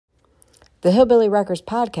The Hillbilly Wreckers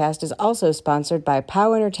podcast is also sponsored by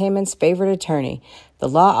POW Entertainment's favorite attorney, the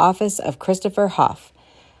Law Office of Christopher Hoff.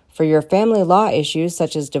 For your family law issues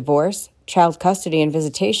such as divorce, child custody and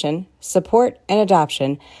visitation, support, and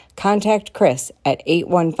adoption, contact Chris at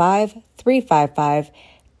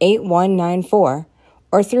 815-355-8194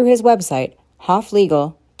 or through his website,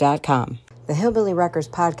 hofflegal.com. The Hillbilly Wreckers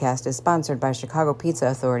podcast is sponsored by Chicago Pizza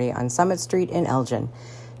Authority on Summit Street in Elgin.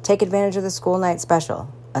 Take advantage of the school night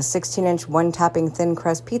special, a 16-inch one-topping thin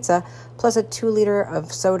crust pizza plus a 2-liter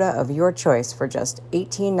of soda of your choice for just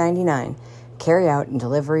 $18.99. Carry out and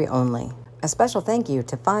delivery only. A special thank you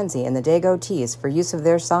to Fonzie and the Dago Tees for use of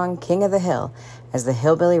their song King of the Hill as the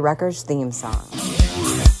Hillbilly Wreckers theme song.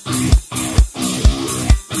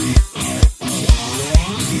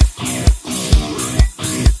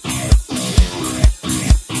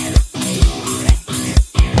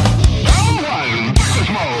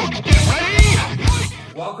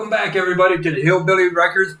 Welcome back, everybody, to the Hillbilly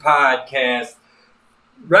Wreckers podcast.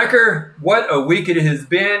 Wrecker, what a week it has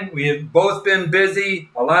been. We have both been busy.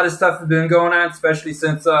 A lot of stuff has been going on, especially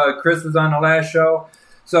since Chris was on the last show.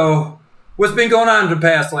 So, what's been going on in the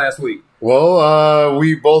past last week? Well,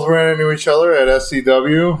 we both ran into each other at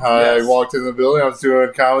SCW. Yes. I walked in the building. I was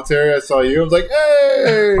doing commentary. I saw you. I was like,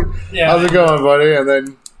 hey, Yeah. how's it going, buddy? And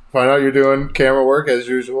then find out you're doing camera work as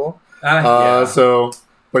usual. Yeah.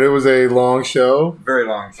 But it was a long show. Very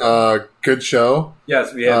long show. Good show.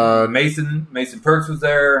 Yes, we had Mason Perks was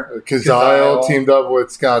there. Kazile teamed up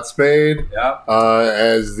with Scott Spade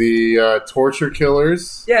as the torture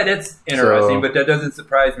killers. Yeah, that's interesting, but that doesn't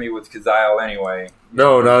surprise me with Kazile anyway.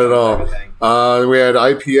 No, not at all. We had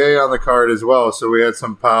IPA on the card as well, so we had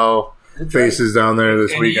some POW faces down there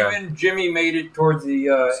this weekend. Even Jimmy made it towards the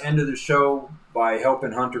end of the show by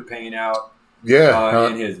helping Hunter Payne out.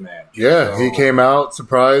 In his match. Yeah, so he came out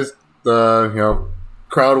surprised.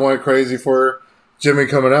 Crowd went crazy for Jimmy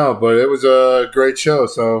coming out, but it was a great show.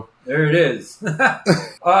 So there it is.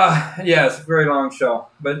 Yes, very long show.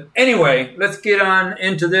 But anyway, let's get on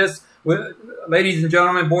into this. Ladies and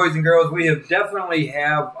gentlemen, boys and girls, we definitely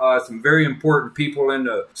have some very important people in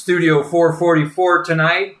the Studio 444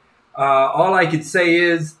 tonight. All I could say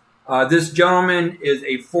is this gentleman is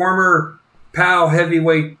a former POW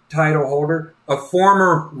heavyweight title holder, a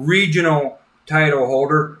former regional title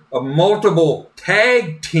holder, a multiple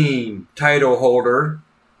tag team title holder,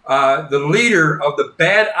 the leader of the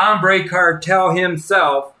Bad Hombre Cartel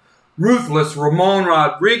himself, Ruthless Ramon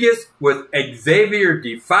Rodriguez with Xavier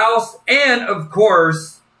DeFaust, and of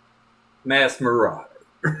course, Mass Marauder.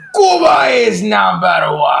 Cuba is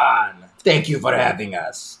number one. Thank you for having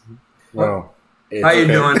us. Well, how you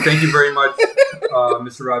doing? Thank you very much,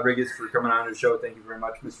 Mr. Rodriguez, for coming on the show. Thank you very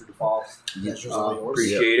much, Mr. DeFaust. Yes,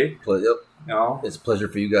 appreciate it. Yep. No, it's a pleasure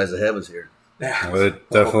for you guys to have us here. Well, it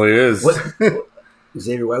definitely is.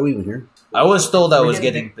 Xavier, why are we even here? I was told I was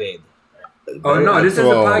getting paid. Oh, no, this is a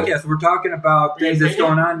podcast. We're talking about things that's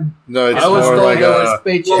going on. No, it's I was more told like I was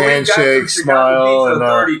paid. handshake, smile,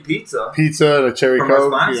 and pizza, and a cherry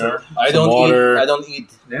coke. I don't eat.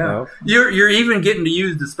 Yeah, No. You're even getting to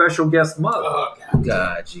use the special guest mug. Oh,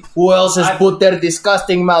 God. Who else has put their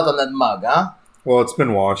disgusting mouth on that mug, huh? Well, it's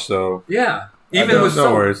been washed, so Yeah, even with no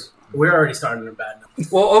soap. worries. We're already starting a bad note.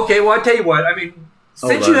 Well, okay. Well, I tell you what. I mean,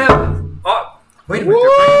 since you on. have, wait a minute, they're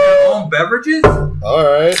bringing their own beverages. All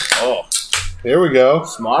right. Oh, Here we go.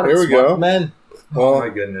 smart. Here we go. Man. Oh Well, my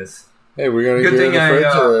goodness. hey, we're gonna Good get in thing the fridge.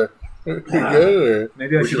 Or you good? Or?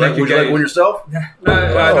 Maybe I Would should you let you guys. like one yourself? No, no,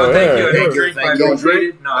 thank you. I don't drink. Thank I you. don't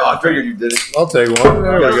drink. No, I figured you did it. I'll take one.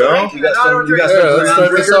 There we go. You got No, some, don't you got drink. some Yeah, for the let's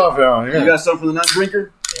start this non-drinker? off now. You Yeah. got some for the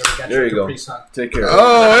non-drinker? There you go. Take care.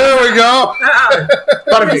 Oh, there we go.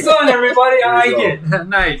 Happy son, everybody. I There you like it.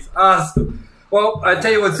 Nice. Awesome. Well, I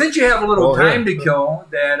tell you what, since you have a little Well, time to kill,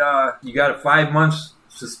 that you got a 5-month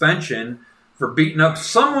suspension for beating up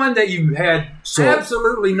someone that you had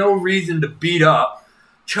absolutely no reason to beat up,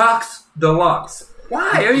 Chuck's Deluxe.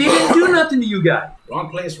 Why? You didn't do nothing to you guys. Wrong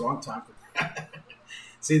place, wrong time.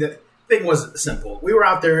 See, the thing was simple. We were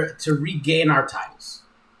out there to regain our titles.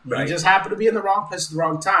 Right. We just happened to be in the wrong place at the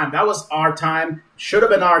wrong time. That was our time. Should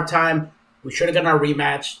have been our time. We should have gotten our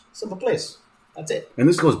rematch. Simple place. That's it. And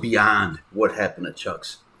this goes beyond what happened at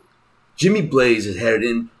Chuck's. Jimmy Blaze has had it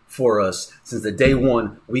in for us since the day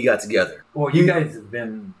one we got together. Well, you guys have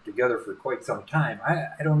been together for quite some time.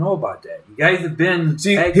 I don't know about that. You guys have been...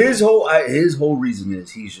 See, his whole reason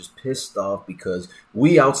is he's just pissed off because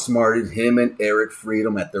we outsmarted him and Eric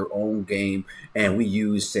Freedom at their own game, and we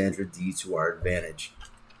used Sandra D to our advantage.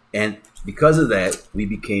 And because of that, we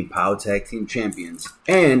became POW Tag Team Champions.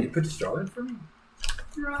 And You put the straw in for me?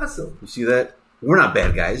 You're awesome. you see that? We're not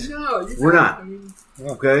bad guys. No, We're not. I mean,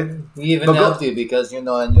 Okay. He even But go- helped you because, in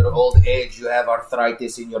your old age, you have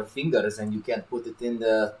arthritis in your fingers and you can't put it in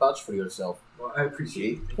the pouch for yourself. Well, I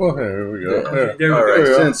appreciate it. Well, here we go. Okay, Yeah. there we All go. right.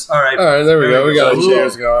 go. Since All right. All right, there we go. We got So- the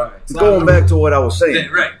cheers going. going back to what I was saying.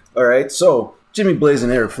 Yeah, right. All right. So Jimmy Blaze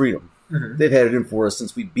and Eric Freedom, Mhm. they've had it in for us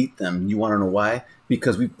since we beat them. You want to know why?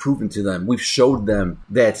 Because we've proven to them, we've showed them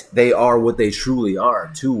that they are what they truly are,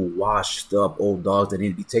 two washed up old dogs that need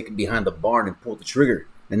to be taken behind the barn and pull the trigger.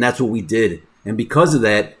 And that's what we did. And because of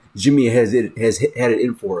that, Jimmy has had it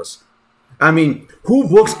in for us. I mean, who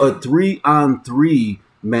books a 3-on-3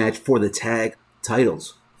 match for the tag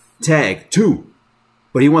titles? Tag 2.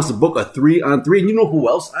 But he wants to book a 3-on-3. And you know who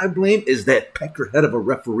else I blame is that peckerhead of a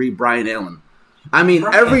referee, Brian Allen. I mean,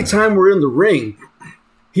 every time we're in the ring,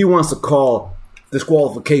 he wants to call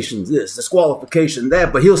disqualifications this, disqualification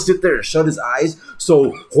that, but he'll sit there and shut his eyes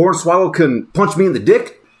so Hornswoggle can punch me in the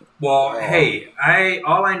dick. Well, hey,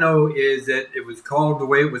 all I know is that it was called the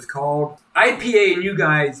way it was called. IPA and you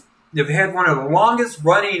guys have had one of the longest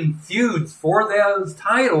running feuds for those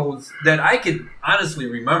titles that I could honestly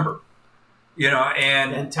remember.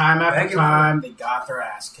 And time after time, they got their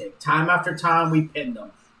ass kicked. Time after time, we pinned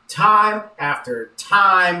them. Time after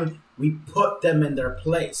time, we put them in their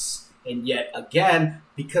place. And yet again,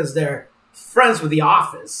 because they're friends with The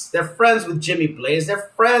Office, they're friends with Jimmy Blaze,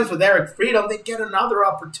 they're friends with Eric Freedom, they get another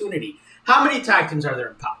opportunity. How many tag teams are there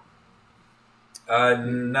in Pop?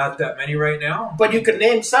 Not that many right now. But you could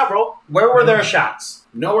name several. Where were their shots?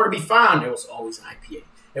 Nowhere to be found. It was always IPA.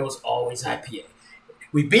 It was always IPA.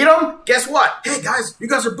 We beat them. Guess what? Hey, guys, you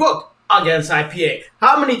guys are booked against IPA.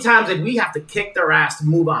 How many times did we have to kick their ass to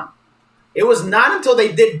move on? It was not until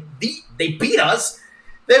they beat us,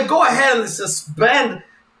 they'd go ahead and suspend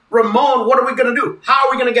Ramon. What are we going to do? How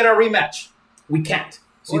are we going to get our rematch? We can't.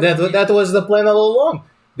 See, that was the plan all along.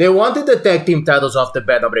 They wanted the tag team titles off the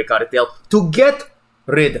bat of Cartel to get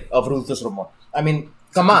rid of Ruthless Ramon. I mean,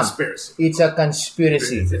 come on. Conspiracy. It's a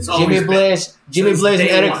conspiracy. It's always Jimmy Blaze Since and day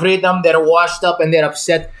Eric one. Freedom, they're washed up and they're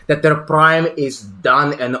upset that their prime is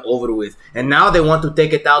done and over with. And now they want to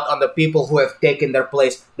take it out on the people who have taken their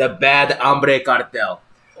place, the bad Hombre Cartel.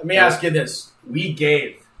 Let me ask you this. We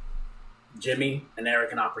gave Jimmy and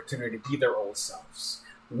Eric an opportunity to be their old selves.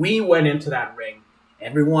 We went into that ring.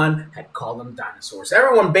 Everyone had called them dinosaurs.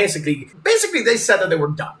 Everyone basically they said that they were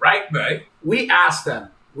done, right? Right. We asked them.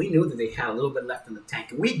 We knew that they had a little bit left in the tank.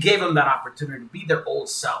 And we gave them that opportunity to be their old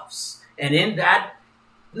selves. And in that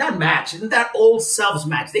match, in that old selves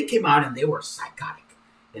match, they came out and they were psychotic.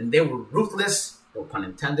 And they were ruthless, no pun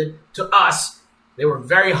intended. To us, they were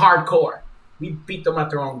very hardcore. We beat them at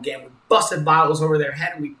their own game. We busted bottles over their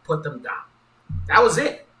head and we put them down. That was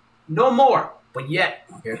it. No more. But yet,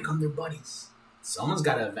 here come their buddies. Someone's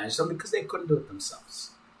got to avenge them because they couldn't do it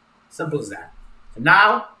themselves. Simple as that. And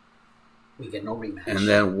now, we get no rematch. And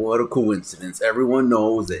then what a coincidence. Everyone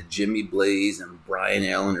knows that Jimmy Blaze and Brian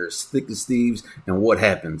Allen are as thick as thieves. And what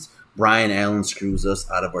happens? Brian Allen screws us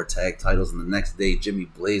out of our tag titles, and the next day Jimmy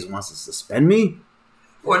Blaze wants to suspend me?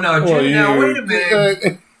 Well, no, Jim, now wait a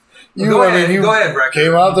minute. You Go ahead, Rex.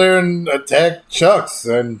 came out there and attacked Chucks,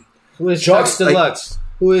 and Who is Chuck's Chuck Deluxe?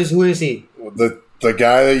 Who is he? the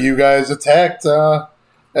guy that you guys attacked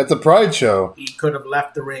at the Pride show. He could have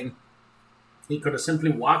left the ring. He could have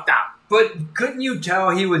simply walked out. But couldn't you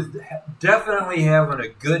tell he was definitely having a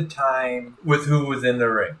good time with who was in the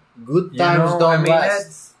ring? Good times don't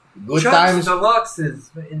last. Good Chuck's times. Deluxe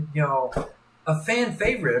is, a fan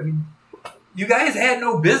favorite. I mean, you guys had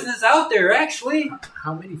no business out there, actually.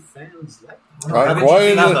 How many fans like Haven't quite you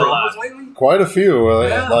seen a- the promos lately? Quite a few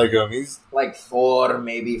Yeah. like him. He's Like 4,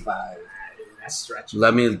 maybe 5. That's stretching.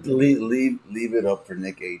 Let me leave it up for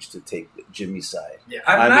Nick H to take Jimmy's side. Yeah.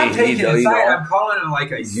 I'm I not mean, taking you it know- side. I'm calling it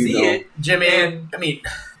like I see know. it. Jimmy, And-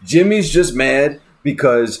 Jimmy's just mad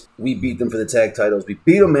because we beat them for the tag titles. We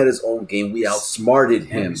beat him at his own game. We outsmarted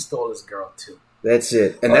and him. we stole his girl too. That's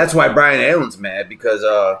it. And that's why Brian Allen's mad because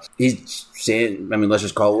he's saying, I mean, let's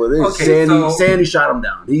just call it what it is. Okay, Sandy shot him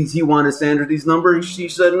down. He wanted Sandra these numbers. She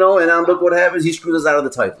said no, and now look what happens. He screwed us out of the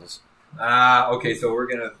titles. Okay, so we're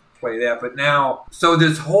going to play that. But now, so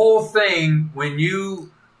this whole thing, when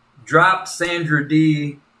you dropped Sandra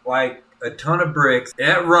D like a ton of bricks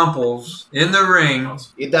at Rumple's in the ring,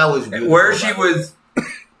 That was beautiful. where she was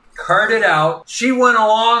carted out, she went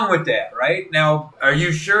along with that, right? Now, are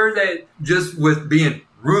you sure that just with being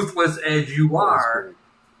ruthless as you are,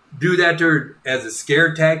 do that to her as a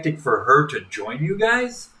scare tactic for her to join you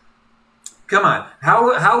guys? Come on.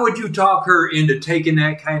 How would you talk her into taking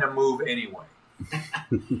that kind of move anyway?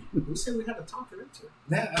 Who said we had to talk her into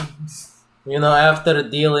it? After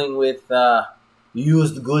dealing with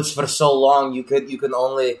used goods for so long, you can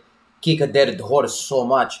only kick a dead horse so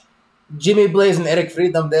much. Jimmy Blaze and Eric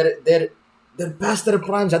Freedom, they're past their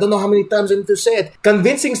primes. I don't know how many times I need to say it.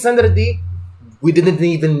 Convincing Sandra D, we didn't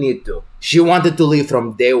even need to. She wanted to leave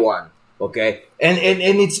from day one. Okay, and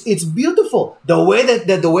it's beautiful the way that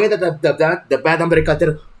the Bad Hombre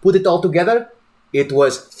Cartel put it all together. It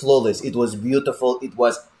was flawless. It was beautiful. It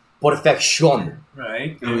was perfection.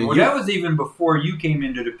 Right. And that was even before you came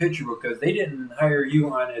into the picture because they didn't hire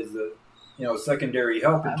you on as the secondary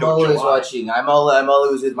help until I'm always July. watching. I'm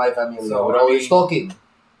always with my family. So, We're always talking.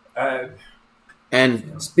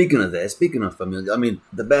 And speaking of that, speaking of familia, I mean,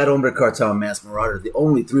 the Bad Hombre Cartel and Mass Marauder, the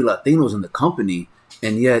only 3 Latinos in the company,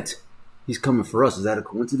 and yet he's coming for us. Is that a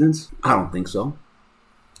coincidence? I don't think so.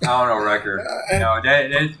 I don't know, Wrecker.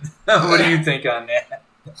 What do you think on that?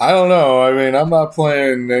 I don't know. I mean, I'm not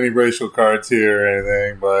playing any racial cards here or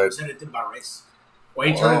anything, but... Said anything about race. Why are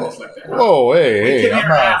you turning this like that? Huh? Whoa, We hey, came I'm here,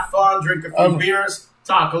 not... have fun, drink a few beers,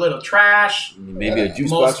 talk a little trash. Maybe a juice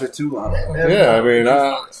box or two. I don't know. Yeah, I mean,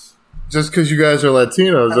 just because you guys are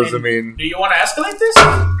Latinos doesn't mean... Do you want to escalate this?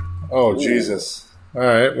 Oh, Jesus. All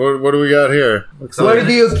right, what do we got here? Where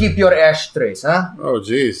do you keep your ashtrays, huh? Oh,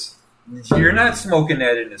 jeez. You're not smoking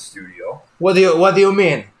that in the studio. What do you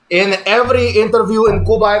mean? In every interview in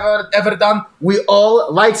Cuba I've ever done, we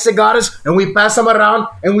all light cigars and we pass them around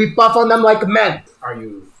and we puff on them like men. Are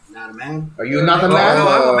you not a man? Are you not a No, man?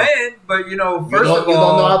 I'm a man, but first you of don't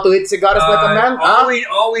all, know how to hit cigars like a man?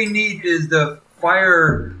 all we need is the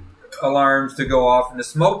fire alarms to go off and the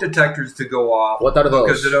smoke detectors to go off. What are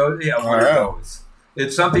those? Because what are those?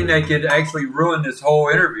 It's something that could actually ruin this whole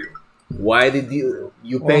interview. Why did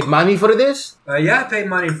you paid money for this? Yeah, I paid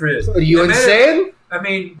money for this. Are you insane? I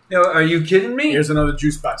mean, are you kidding me? Here's another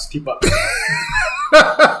juice box. Keep up.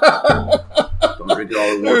 Don't drink it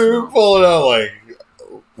all at You're once. pulling out like...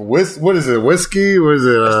 what is it? Whiskey? What is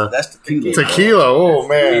it? That's tequila. Tequila. Oh,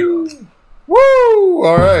 man. Woo!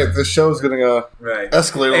 All right, this show's going to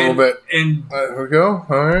escalate a little bit. And Here we go.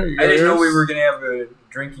 All right. I didn't know we were going to have a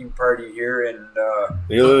drinking party here, and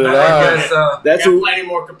Neither did I I. guess That's Got what, plenty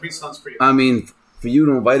more Capri Suns for you. I mean, for you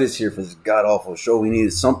to invite us here for this god awful show, we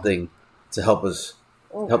needed something to help us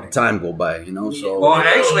help the time go by. You know, so well,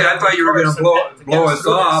 actually, I thought you were going to blow us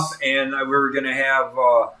off, and we were going to have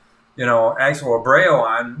Axel Abreu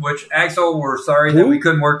on. Which Axel, we're sorry that we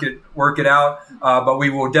couldn't work it out, but we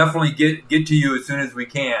will definitely get to you as soon as we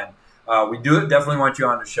can. We definitely want you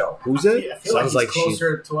on the show. who's that? I feel like he's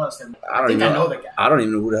closer to us than I think I know the guy. I don't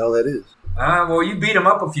even know who the hell that is. Well, you beat him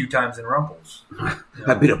up a few times in Rumples.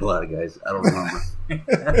 I beat up a lot of guys. I don't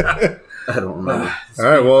remember. I don't remember. All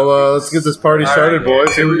right, well, let's get this party started,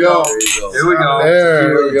 boys. Here we go. Here we go.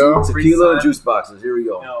 There we go. Tequila and juice boxes. Here we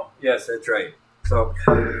go. No. Yes, that's right. So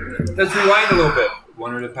let's rewind a little bit.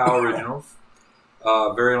 One of the POW originals.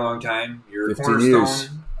 Very long time. You're a 15 cornerstone years.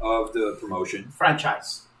 of the promotion.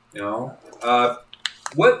 Franchise.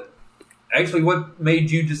 What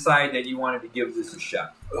made you decide that you wanted to give this a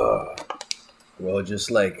shot? Well, just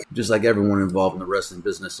like everyone involved in the wrestling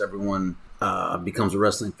business, everyone becomes a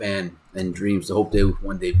wrestling fan and dreams to hope they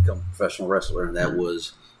one day become a professional wrestler, and that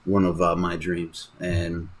was one of my dreams.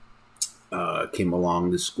 And came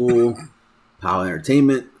along to school, POW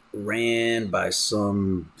Entertainment, ran by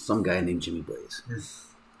some guy named Jimmy Blaze,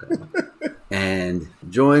 and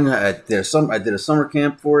joined. I did a summer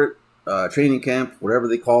camp for it. Training camp, whatever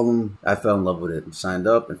they call them. I fell in love with it and signed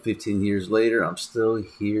up. And 15 years later, I'm still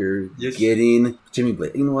here getting Jimmy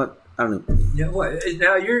Blade. You know what? I don't know. Yeah, what?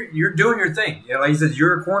 Now you're doing your thing. Like he says,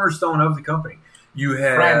 you're a cornerstone of the company. You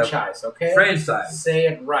have Franchise, okay? Franchise. Say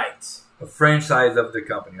it right. A franchise of the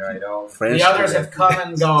company, right? The others have come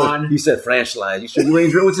and gone. You said franchise. You said you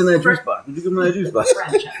ain't drink. What's in that juice box? Did you give him that juice box?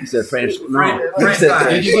 Franchise. You said franchise. No. Franchise. You said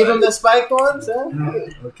Did you give him the spiked ones? Huh?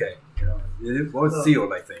 Okay. It was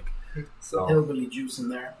sealed, I think. So Hillbilly juice in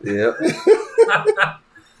there. Yeah.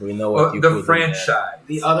 We know what you the put in franchise.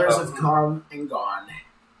 The others have come and gone.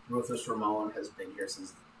 Rufus Ramon has been here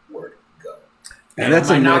since the word go. And that's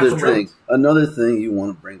Am I not another correct? thing. Another thing you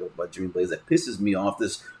want to bring up about Jimmy Blaze that pisses me off.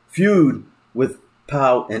 This feud with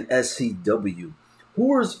POW and SCW. Who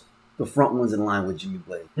was the front ones in line with Jimmy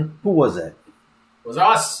Blaze? Who was that? It was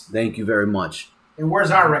us. Thank you very much. And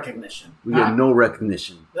where's our recognition? We get no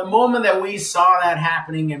recognition. The moment that we saw that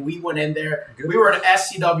happening and we went in there, we were at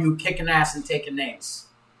SCW kicking ass and taking names.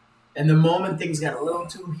 And the moment things got a little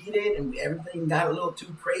too heated and everything got a little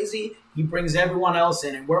too crazy, he brings everyone else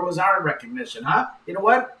in. And where was our recognition, huh? You know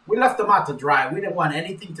what? We left him out to dry. We didn't want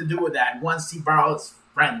anything to do with that. Once he borrowed his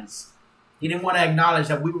friends, he didn't want to acknowledge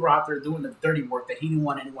that we were out there doing the dirty work that he didn't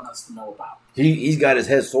want anyone else to know about. He's got his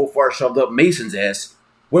head so far shoved up Mason's ass.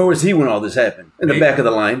 Where was he when all this happened? In the back of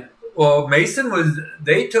the line. Well,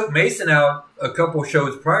 they took Mason out a couple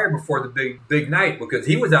shows prior before the big night because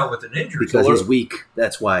he was out with an injury. Because he's weak.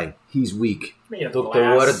 That's why. He's weak. Made of Took the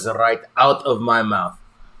glass. words right out of my mouth.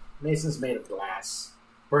 Mason's made of glass.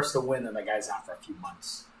 Burst the wind, and the guy's out for a few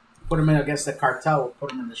months. Put him in against the Cartel. We'll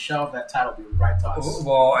put him in the shelf. That title will be right to us.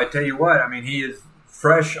 Well, I tell you what. I mean, he is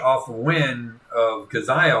fresh off a win of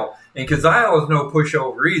Kazile, and Kazile is no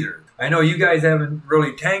pushover either. I know you guys haven't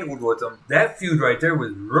really tangled with him. That feud right there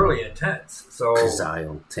was really intense. So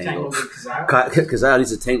Kazile. Tangle. Tangled with Kazile? Kazile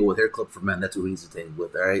needs to tangle with Hair Club for Men. That's who he needs to tangle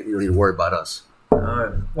with, all right? You don't need to worry about us.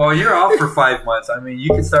 well, you're off for 5 months. I mean, you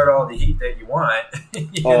can start all the heat that you want.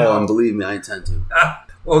 you know? And believe me, I intend to.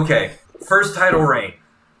 Okay. First title reign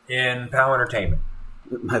in POW Entertainment.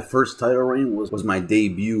 My first title reign was my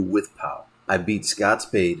debut with POW. I beat Scott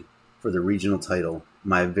Spade for the regional title.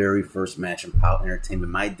 My very first match in POW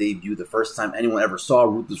Entertainment. My debut, the first time anyone ever saw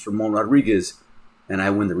Ruthless Ramon Rodriguez, and I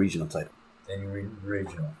win the regional title. And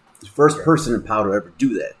regional. The first person in POW to ever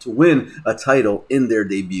do that, to win a title in their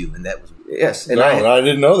debut, and that was yes. And I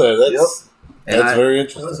didn't know that. That's very It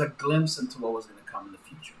interesting. was a glimpse into what was going to come in the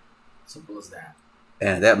future. Simple as that. And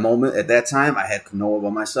at that moment, at that time, I had Kanoa by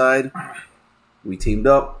my side. We teamed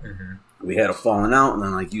up. Mm-hmm. We had a falling out, and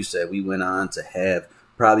then, like you said, we went on to have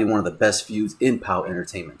probably one of the best feuds in POW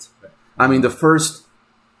Entertainment. I mean, the first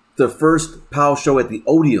POW show at the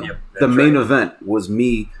Odeum, the main event was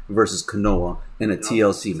me versus Kanoa in a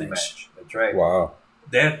TLC match. That's right. Wow.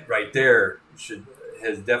 That right there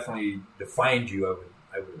has definitely defined you.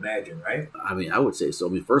 I would imagine, right? I mean, I would say so.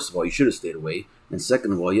 I mean, first of all, you should have stayed away, and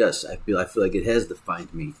second of all, yes, I feel like it has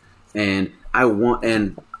defined me, and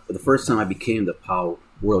the first time I became the POW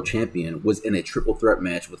World Champion was in a triple threat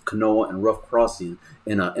match with Kanoa and Rough Crossing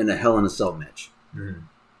in a Hell in a Cell match,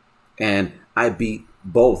 and I beat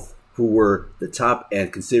both, who were the top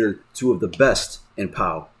and considered two of the best in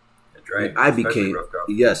POW. That's right. And I became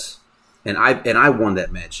and I won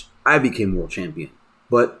that match. I became world champion,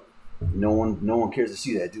 but no one cares to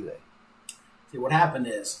see that, do they? See, what happened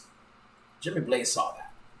is Jimmy Blaze saw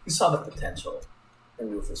that. He saw the potential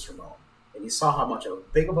in Ruthless Ramon. And he saw how much of a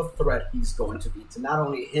big of a threat he's going to be to not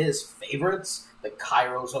only his favorites, the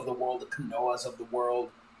Kairos of the world, the Kanoas of the world,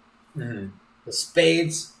 the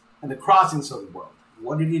Spades, and the Crossings of the world.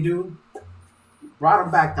 What did he do? He brought them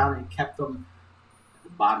back down and kept them at the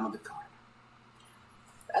bottom of the card.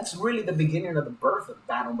 That's really the beginning of the birth of the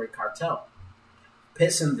Bad Hombre Cartel.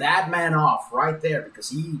 Pissing that man off right there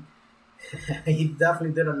because he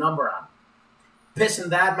definitely did a number on him. Pissing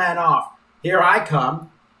that man off. Here I come.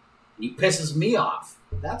 He pisses me off.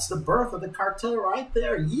 That's the birth of the cartel right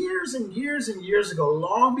there. Years and years and years ago,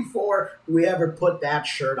 long before we ever put that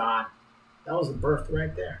shirt on. That was the birth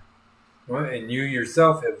right there. Well, and you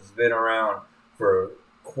yourself have been around for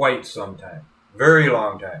quite some time. Very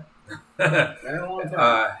long time. Very long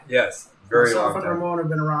time. Yes, very Myself long and time. Ramon have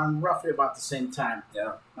been around roughly about the same time.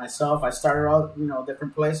 Yeah. Myself, I started out,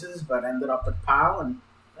 different places, but ended up at POW, and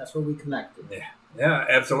that's where we connected. Yeah,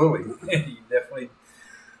 absolutely. You definitely.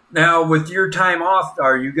 Now, with your time off,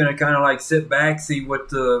 are you going to kind of like sit back, see what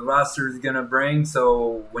the roster is going to bring?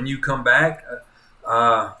 So when you come back,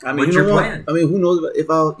 what's your plan? I mean, who knows if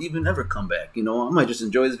I'll even ever come back? I might just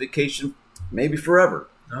enjoy this vacation, maybe forever.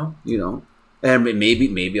 No? And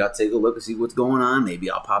maybe I'll take a look and see what's going on.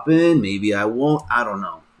 Maybe I'll pop in. Maybe I won't. I don't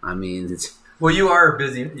know. I mean, it's well, you are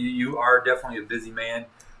busy. You are definitely a busy man.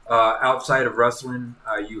 Outside of wrestling,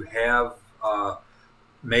 you have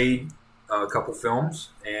made a couple films,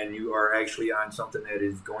 and you are actually on something that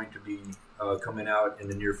is going to be coming out in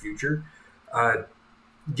the near future.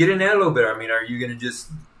 Get in that a little bit. I mean, are you going to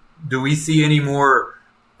do we see any more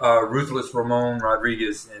Ruthless Ramon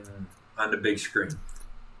Rodriguez on the big screen?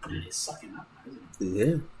 He's sucking up, isn't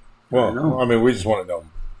yeah. Well, I mean, we just want to know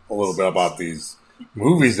a little bit about these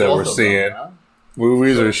movies that we're Both of seeing. them, huh?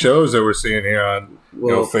 Movies or shows that we're seeing here on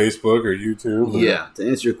Facebook or YouTube. Yeah, to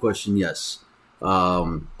answer your question, yes.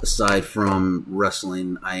 Aside from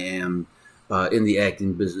wrestling, I am in the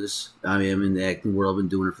acting business. I mean, I'm in the acting world. I've been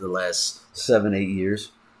doing it for the last 7-8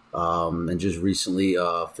 years. And just recently,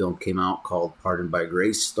 a film came out called Pardoned by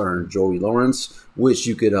Grace, starring Joey Lawrence, which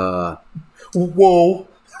you could... Whoa.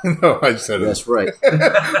 No, I said it. That's right.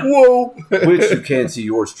 Whoa. Which you can see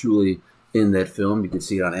yours truly in that film. You can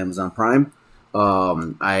see it on Amazon Prime.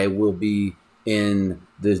 I will be in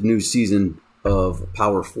the new season of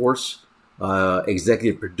Power Force,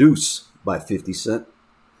 executive produced by 50 Cent.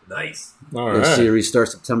 Nice. All The right. series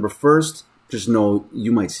starts September 1st. Just know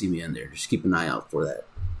you might see me in there. Just keep an eye out for that.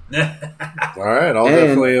 All right. I'll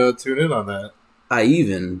definitely tune in on that. I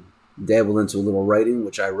even dabble into a little writing,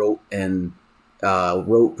 which I wrote and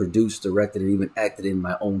wrote, produced, directed, and even acted in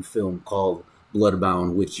my own film called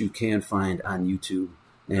Bloodbound, which you can find on YouTube.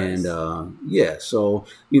 And so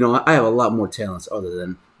I have a lot more talents other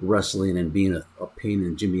than wrestling and being a pain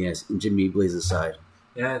in Jimmy Blaze's side.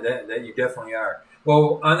 Yeah, that you definitely are.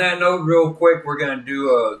 Well, on that note, real quick, we're going to do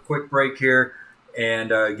a quick break here and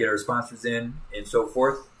get our sponsors in and so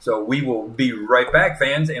forth. So we will be right back,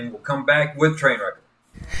 fans, and we'll come back with Trainwrecker.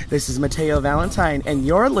 This is Mateo Valentine, and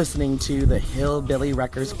you're listening to the Hillbilly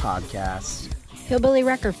Wreckers podcast. Hillbilly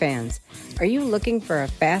Wrecker fans, are you looking for a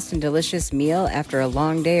fast and delicious meal after a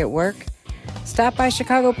long day at work? Stop by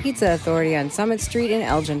Chicago Pizza Authority on Summit Street in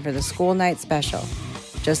Elgin for the school night special.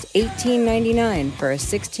 Just $18.99 for a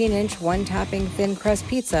 16-inch one-topping thin crust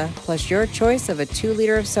pizza plus your choice of a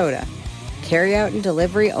 2-liter of soda. Carry out and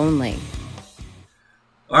delivery only.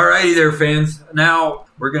 Alrighty there, fans. Now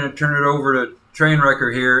we're going to turn it over to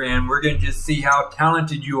Trainwrecker here, and we're going to just see how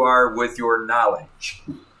talented you are with your knowledge.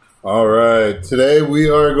 All right. Today we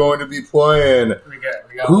are going to be playing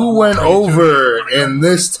Who Went Over in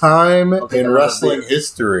This Time in Wrestling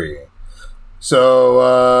History.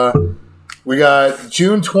 So we got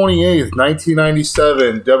June 28th,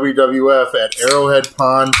 1997, WWF at Arrowhead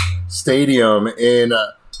Pond Stadium in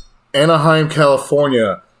Anaheim,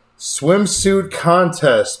 California. Swimsuit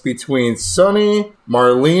contest between Sunny,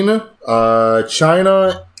 Marlene,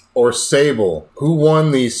 Chyna, or Sable. Who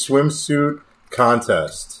won the swimsuit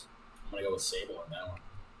contest? I'm going to go with Sable on that one.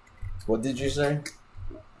 What did you say?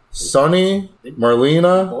 Sunny,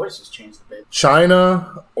 Marlena, Voice has changed a bit.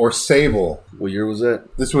 Chyna, or Sable? What year was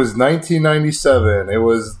that? This was 1997. It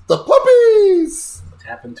was the Puppies. What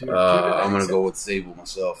happened to I'm going to go with Sable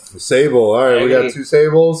myself. Sable. All right, we got two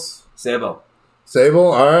Sables. Sable.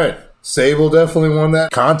 Sable, all right. Sable definitely won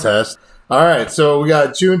that contest. All right, so we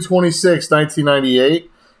got June 26,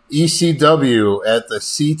 1998, ECW at the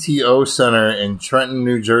CTO Center in Trenton,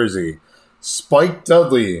 New Jersey. Spike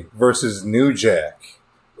Dudley versus New Jack.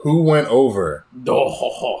 Who went over?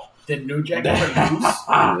 Did New Jack ever lose?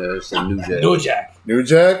 There's a New Jack. New Jack. New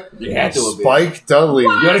Jack? You had to have been. Spike Dudley.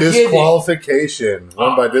 You're disqualification.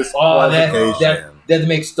 Won by disqualification. That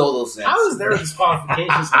makes total sense. How is there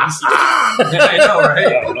disqualifications in ECW? I know,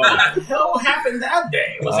 right? What the hell happened that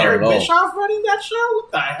day? Was Eric Bischoff running that show?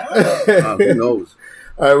 What the hell? Who knows?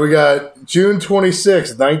 All right, we got June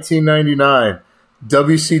 26, 1999,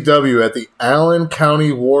 WCW at the Allen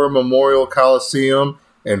County War Memorial Coliseum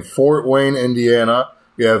in Fort Wayne, Indiana.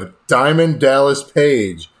 We have Diamond Dallas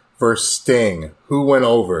Page versus Sting. Who went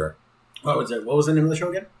over? What was it? What was the name of the show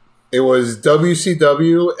again? It was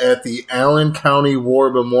WCW at the Allen County War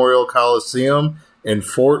Memorial Coliseum in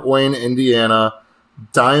Fort Wayne, Indiana.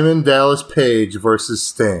 Diamond Dallas Page versus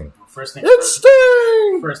Sting. First things It's first.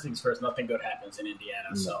 Sting! First things first. Nothing good happens in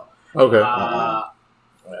Indiana. So Okay. I'm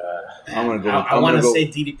gonna go. I want to say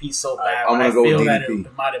DDP so bad. I'm but gonna go I feel with that DDP.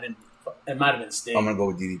 it might have been Sting. I'm gonna go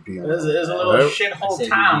with DDP. There's a little Alright. shithole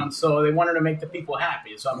town, so they wanted to make the people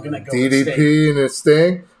happy. So I'm gonna go with Sting. DDP and it's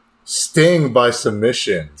Sting. Sting by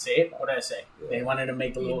submission. See what did I say? They wanted to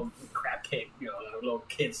make the little crap cake, the little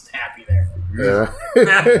kids happy there. Yeah.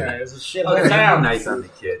 There's a shithole town. Nice on the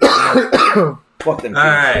kid. Fuck them. All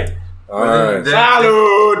right. All right.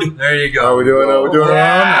 Salud! There you go. Are we doing a round?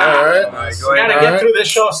 All right. All right, You go ahead. gotta get through this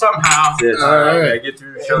show somehow. All right. Get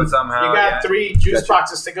through the show somehow. You got 3 juice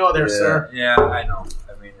boxes to go there, sir. Yeah, I know.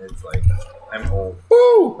 I mean, it's like, I'm old.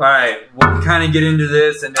 Woo! All right, we'll kind of get into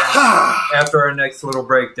this, and then after our next little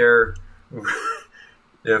break there,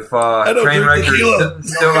 if Trainwrecker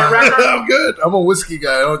still on. I'm good. I'm a whiskey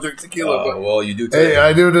guy. I don't drink tequila. But Well, you do. hey,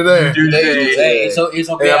 I do today. Hey, so it's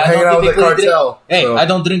okay. Hey, I'm hanging out with the cartel. Drink, I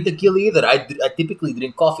don't drink tequila either. I typically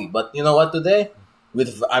drink coffee, but you know what? Today,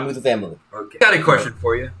 I'm with the family. Okay. Got a question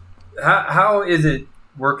for you. How is it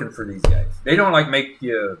working for these guys? They don't make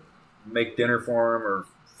you make dinner for them or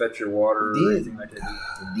fetch your water or anything like that.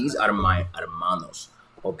 These are my hermanos.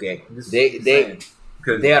 Okay, Just they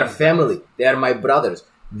Because are family. They are my brothers.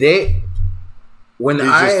 He's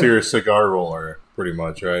just your cigar roller, pretty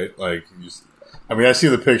much, right? Like, I see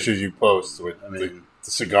the pictures you post with the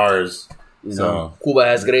cigars. So Cuba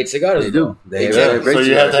has great cigars. They do. They have so great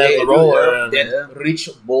you have to have the roller. That rich,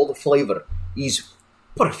 bold flavor is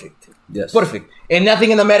perfect. Yes. Perfect. And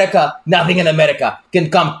nothing in America can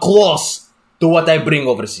come close to what I bring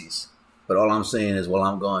overseas. But all I'm saying is, while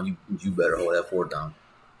I'm gone, you better hold that fort down.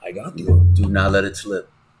 I got you. Do not let it slip.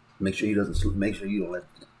 Make sure he doesn't slip. Make sure you don't let it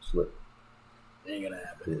slip. Ain't gonna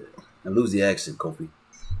happen. Yeah. And lose the accent, Kofi.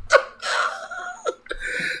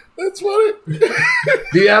 That's funny.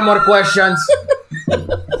 Do you have more questions?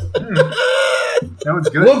 that was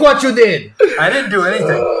good. Look what you did. I didn't do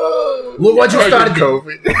anything. Look what you started.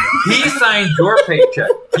 COVID. He signed your paycheck,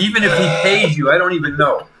 even if he pays you. I don't even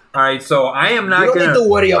know. All right, so I am not You don't going need to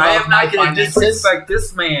worry about I am my not going to finances. disrespect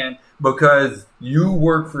this man because you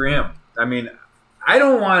work for him. I mean, I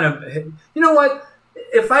don't want to. You know what?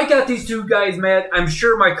 If I got these two guys mad, I'm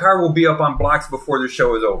sure my car will be up on blocks before the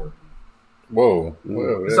show is over. Whoa.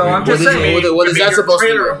 So I'm just saying, What is that your supposed to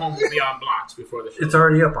trailer be? home will be on blocks before the show. it's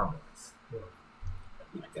already up on blocks.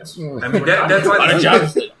 I guess. I mean, that's what Lot of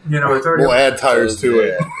jobs. you know. It's already We'll up. add tires to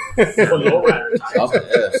it. For lowrider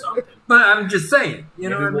tires. Something. But I'm just saying, you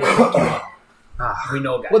know what I mean? We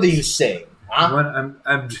know, guys. What are you saying? Huh?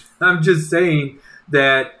 What I'm just saying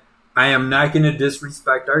that I am not going to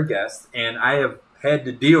disrespect our guests, and I have had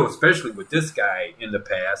to deal, especially with this guy in the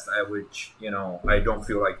past, which I don't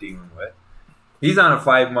feel like dealing with. He's on a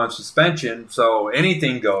 5-month suspension, so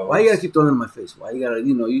anything goes. Why you gotta keep throwing it in my face? Why you gotta,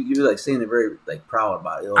 you're like saying it very like proud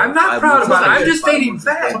about it. I'm not proud about it. I'm just stating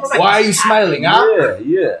facts. Why are you smiling, huh?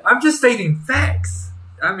 Yeah. I'm just stating facts.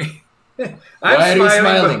 I mean, Why are you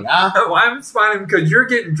smiling, huh? Well, I'm smiling because you're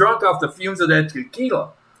getting drunk off the fumes of that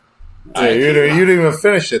tequila. Hey, you didn't even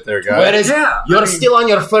finish it there, guy. Whereas Yeah, you're I mean- still on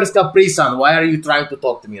your first Capri Sun. Why are you trying to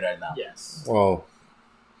talk to me right now? Yes. Well,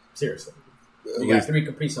 Seriously. at You got least 3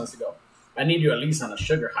 Capri Suns to go. I need you at least on a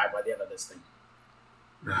sugar high by the end of this thing.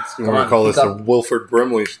 we're going to call this the Wilford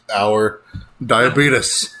Brimley hour.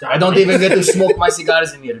 Diabetes. I don't even get to smoke my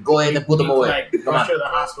cigars in here. Go ahead and put them away. Like, Come rush on. to the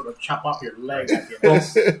hospital, chop off your leg at the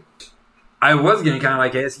end. I was going to kind of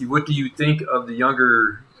like ask you, what do you think of the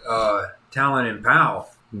younger talent in POW?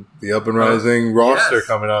 The up and rising roster yes.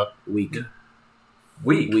 coming up. Weak.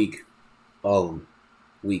 Weak. All of them.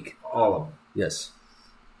 Weak. All of them. Yes.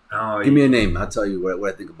 Oh, Give me a name. I'll tell you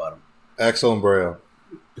what I think about them. Axel and Brea.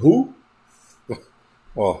 Who?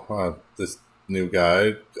 Well, this new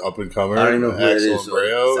guy, up and comer. I don't even know who that Axel is. and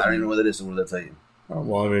Brea. I don't even know what that is. So what did I tell you?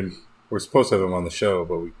 Well, I mean, we're supposed to have him on the show,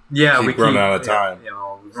 but we Yeah, keep running out of time. We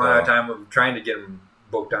run out of time. We're trying to get him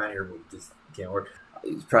booked on here, but we just can't work.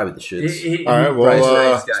 He's probably the shits. All right, well, he's a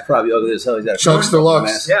nice He's guy. probably ugly as hell. He's got a Chuck's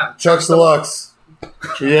Deluxe. Yeah, Chuck's Deluxe.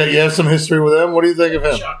 Yeah, you have some history with him. What do you think of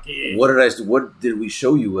him? Chucky. What did we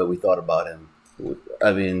show you what we thought about him?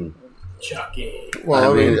 I mean, Chucky.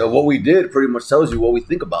 Well, what we did pretty much tells you what we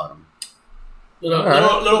think about him.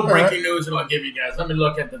 Little breaking news that I'll give you guys. Let me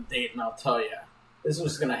look at the date and I'll tell you. This is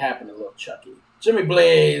what's going to happen to little Chucky. Jimmy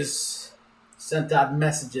Blaze sent out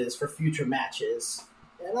messages for future matches,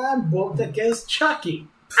 and I'm booked against Chucky.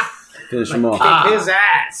 Finish him off. Kick his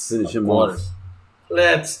ass. Finish him off.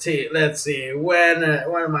 Let's see. When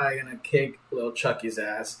am I going to kick little Chucky's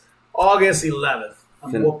ass? August 11th.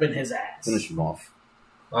 I'm whooping his ass. Finish him off.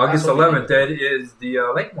 August That's what we 11th. That is the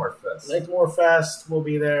Lakemore Fest. Lakemore Fest will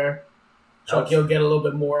be there. Chucky will get a little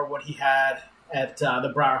bit more of what he had at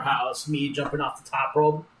the Brower House. Me jumping off the top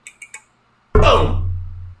rope. Boom!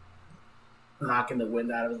 Knocking the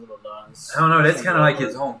wind out of his little lungs. I don't know. That's kind of like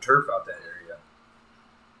his home turf out that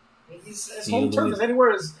area. His home turf is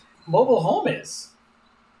anywhere his mobile home is.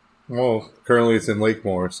 Well, currently it's in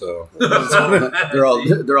Lakemore, so they're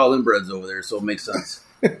all inbreds over there, so it makes sense.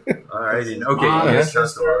 All right. Okay. Mom, Yeah, his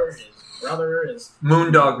sister, his brother, his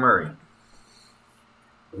Moondog Murray.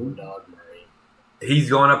 Moondog Murray. He's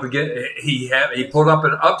going up again. He pulled up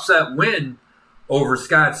an upset win over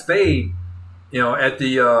Scott Spade. At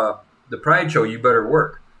the Pride show. You better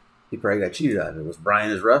work. He probably got cheated out of it. Was Brian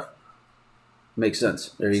his ref? Makes sense.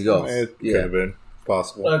 There you go. it could have been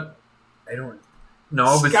possible. Look, I don't.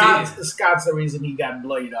 No, but Scott's the reason he got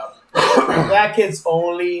bloodied up. That kid's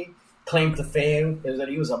only claim to fame is that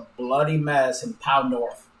he was a bloody mess in POW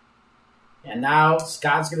North. And now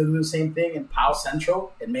Scott's going to do the same thing in POW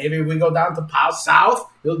Central. And maybe we go down to POW South.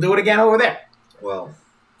 He'll do it again over there. well,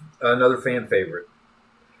 another fan favorite.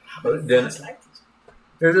 How many Then- fans like this?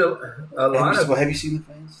 There's a lot of. Have you seen the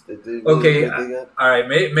fans? Okay, all right.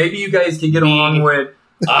 Maybe you guys can get along with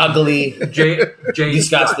Ugly, Jay Scott.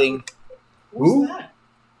 disgusting. Who's that?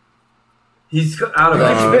 He's out of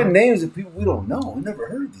There's been names of people we don't know. We never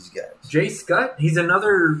heard of these guys. Jay Scott. He's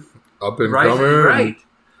another Up and rising comer. right.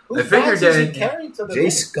 Whose I figured fans is he that- carrying to the Jay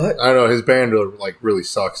ring? Scott. I don't know. His band really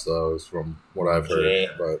sucks though, is from what I've heard. Yeah.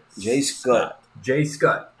 But Jay Scott. Jay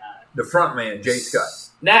Scott, the front man, Jay Scott.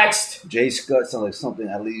 Next. Jay Scott sounds like something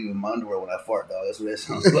I leave in my underwear when I fart, dog. That's what that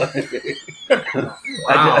sounds like.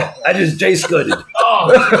 Wow. I just Jay Scutted.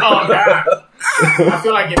 Oh, God. I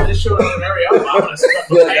feel like if this show doesn't hurry up, I'm going to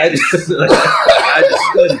start Look, I just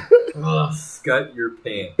Scutted. Scott your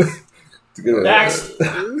pants. It's a good one. Next.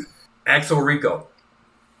 Axel Rico.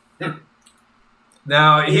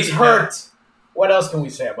 Now He's hurt. What else can we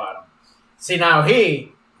say about him? See, now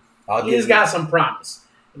he's got some promise.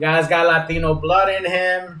 The guy's got Latino blood in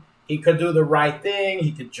him. He could do the right thing.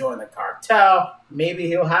 He could join the cartel. Maybe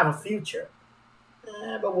he'll have a future.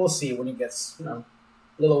 But we'll see when he gets,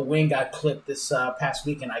 little wing got clipped this past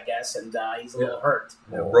weekend, I guess, and he's a little hurt.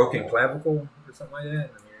 A broken clavicle or something like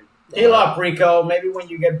that. Heal up, Rico. Maybe when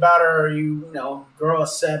you get better, girl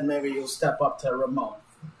said maybe you'll step up to Ramon.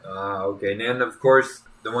 Okay. And then, of course,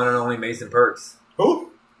 the one and only Mason Perks.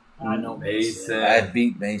 Who? I know Mason. I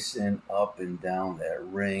beat Mason up and down that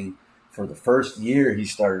ring for the first year he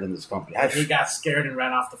started in this company. He got scared and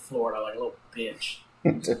ran off the floor like a little bitch.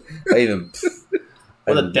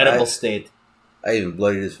 What a terrible state. I even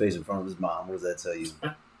bloodied his face in front of his mom. What does that tell you?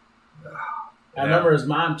 I remember his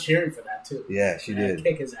mom cheering for that, too. Yeah, she did.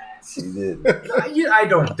 Kick his ass. She did. I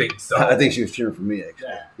don't think so. I think she was cheering for me, actually.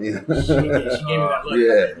 Yeah. She gave me that look.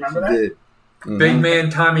 Yeah, remember she that? did. Mm-hmm. Big man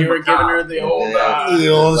Tommy You were giving her the old... The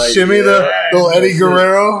old shimmy, the little Eddie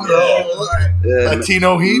Guerrero,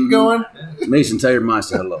 Latino heat going. Mason tired my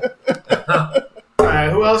said hello. All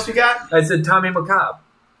right, who else you got? I said Tommy McCobb.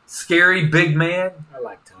 Scary big man. I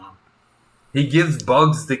like Tom. He gives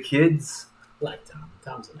bugs to kids. I like Tom.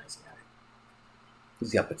 Tom's a nice guy.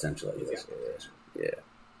 He's got potential, I guess. Yeah.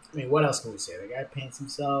 I mean, what else can we say? The guy paints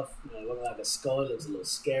himself, looking like a skull. Looks a little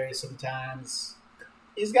scary sometimes.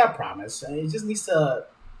 He's got promise. He just needs to,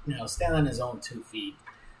 stand on his own 2 feet.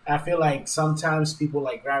 I feel like sometimes people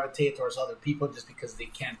gravitate towards other people just because they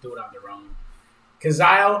can't do it on their own.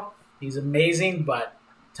 Kazile, he's amazing, but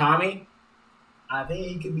Tommy, I think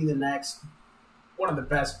he could be the next one of the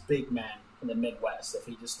best big men in the Midwest if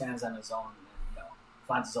he just stands on his own and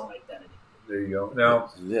finds his own identity. There you go.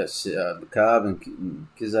 Now, yes, Cobb and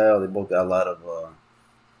Kazile, they both got a lot of.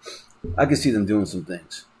 I can see them doing some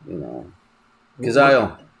things.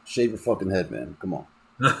 Kazile, shave your fucking head, man. Come on.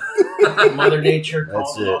 Mother Nature called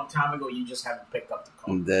That's a long time ago. You just haven't picked up the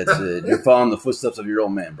call. That's it. You're following the footsteps of your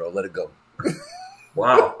old man, bro. Let it go.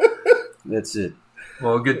 wow. That's it.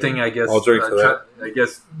 Well, good thing, I guess. I'll drink to that. I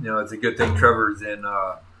guess, it's a good thing Trevor's in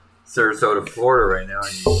Sarasota, Florida right now.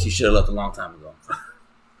 He should have left a long time ago.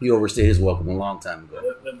 He overstayed his welcome a long time ago.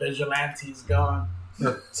 The vigilante's gone.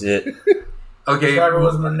 That's it. Okay. Trevor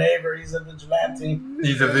was my neighbor. He's a vigilante.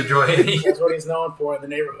 He's a vigilante. That's what he's known for in the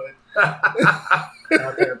neighborhood.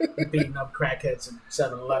 Out there beating up crackheads in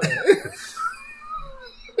 7-Eleven.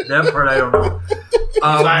 That part I don't know.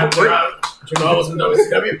 Jamal was in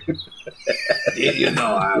WCW. Did you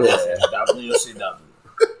know I was in WCW?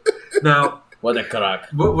 Now, What a crack.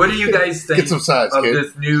 what do you guys think Get some sides, of kid.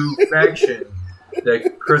 this new faction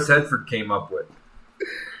that Chris Hedford came up with?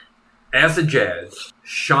 Acid Jazz,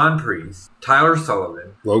 Sean Priest, Tyler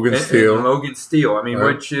Sullivan, Logan and Steele. Logan Steele. I mean,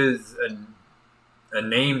 Right. which is a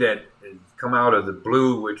name that has come out of the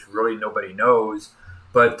blue, which really nobody knows.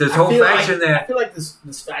 But this whole faction I feel like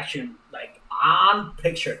this faction, on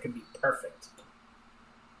picture, could be perfect.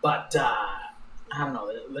 But, I don't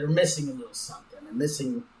know. They're missing a little something. They're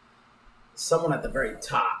missing someone at the very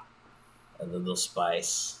top. A little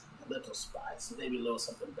spice. A little spice. Maybe a little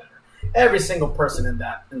something better. Every single person in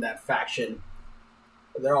that faction,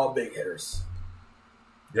 they're all big hitters.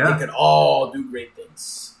 Yeah. They could all do great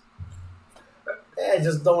things.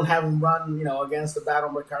 Just don't have them run, against the battle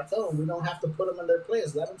with Cartel. We don't have to put them in their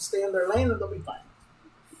place. Let them stay in their lane and they'll be fine.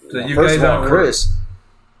 So you First guys of all, aren't Chris,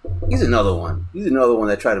 he's another one. He's another one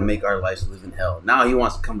that tried to make our lives live in hell. Now he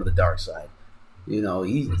wants to come to the dark side. He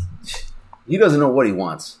doesn't know what he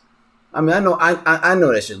wants. I mean, I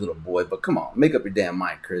know that's your little boy, but come on, make up your damn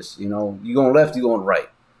mind, Chris. You going left, you going right.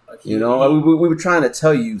 We were trying to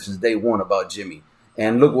tell you since day one about Jimmy,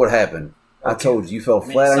 and look what happened. I told you fell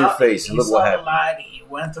flat on your face, and look what happened. He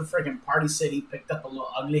went to freaking Party City, picked up a little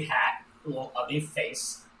ugly hat, a little ugly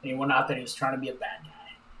face, and he went out there and he was trying to be a bad guy.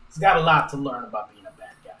 He's got a lot to learn about being a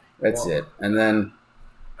bad guy. That's it. And then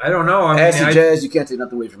I don't know. Acid Jazz, you can't take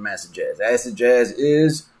nothing away from Acid Jazz. Acid Jazz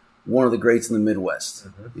is one of the greats in the Midwest.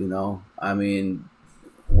 I mean,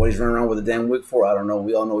 what he's running around with a damn wig for, I don't know.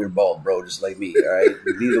 We all know you're bald, bro, just like me, all right?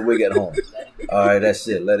 Leave the wig at home. All right, that's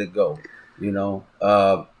it. Let it go.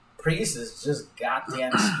 Priest is just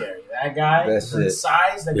goddamn scary. That guy, That's the it.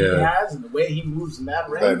 size that he has and the way he moves in that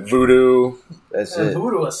ring. That voodoo. That's it.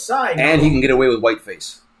 Voodoo aside. And he can get away with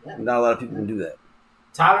whiteface. Yeah. Not a lot of people can do that.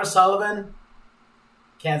 Tyler Sullivan,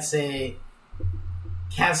 can't say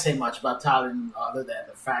much about Tyler other than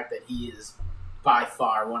the fact that he is by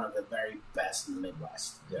far one of the very best in the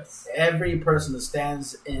Midwest. Yes. Every person that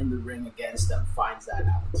stands in the ring against them finds that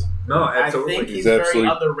out. No, absolutely. I think he's He's very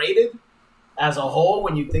absolutely- underrated as a whole.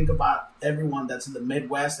 When you think about everyone that's in the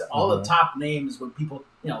Midwest, all the top names when people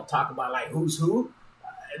talk about who's who,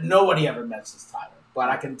 nobody ever mentions Tyler. But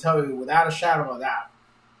I can tell you without a shadow of a doubt,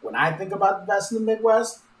 when I think about the best in the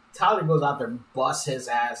Midwest, Tyler goes out there and busts his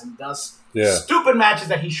ass and does Yeah. stupid matches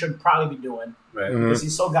that he should probably be doing Right. because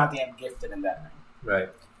he's so goddamn gifted in that ring. Right.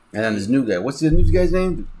 And then this new guy. What's the new guy's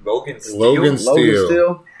name? Logan Steele. Logan Steele.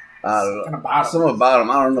 Steele. I don't Something know. about him. Something about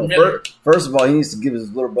him. I don't know. Familiar. First of all, he needs to give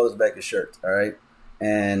his little brothers back his shirt. All right.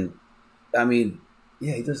 And I mean,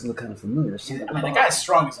 yeah, he does look kind of familiar. I mean, the guy's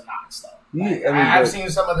strong as an ox, though. Yeah, Like, I mean, I've but- seen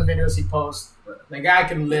some of the videos he posts. The guy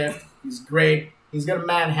can lift. He's great. He's gonna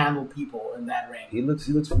manhandle people in that ring. He looks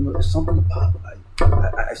familiar. There's something about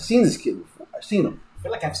him. I've seen this kid before. I've seen him I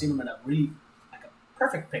feel like I've seen him in a really like a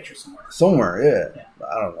perfect picture somewhere. somewhere. Yeah. Yeah. But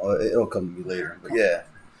I don't know. It'll come to me later. But yeah.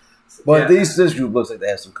 But this group looks like they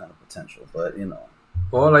have some kind of potential. But you know.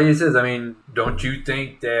 Well, like he says, I mean, don't you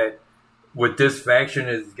think that with this faction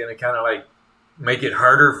is going to kind of like make it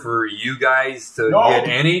harder for you guys to get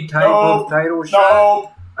any type of title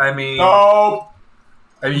shot? I mean,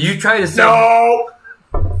 you try to say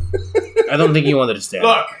I don't think you understand.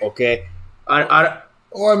 Look. Okay? Well,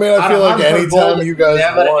 I mean, I feel like anytime you guys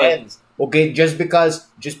never won, ends. Okay, just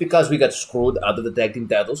because we got screwed out of the tag team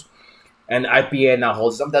titles and IPA now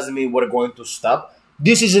holds them doesn't mean we're going to stop.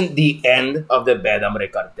 This isn't the end of the Bad Hombre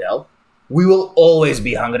Cartel. We will always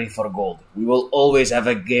be hungry for gold. We will always have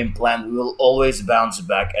a game plan. We will always bounce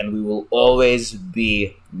back, and we will always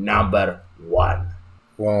be number one.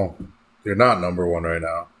 well, you're not number one right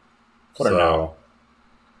now. For now.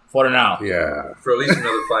 For now. Yeah, for at least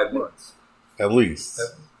another 5 months. at least.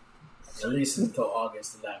 At least until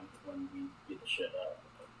August 11th when we get the shit out.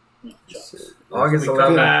 August We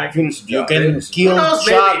come 11th. back. You can kill Who knows,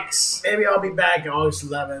 Chucks. Maybe I'll be back August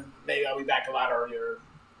 11th. Maybe I'll be back a lot earlier.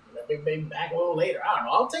 Maybe back a little later. I don't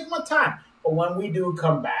know. I'll take my time. But when we do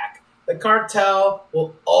come back, the cartel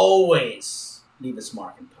will always leave its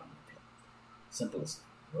mark in Palm. Simple as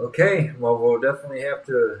that. Okay, well, we'll definitely have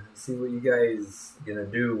to see what you guys are going to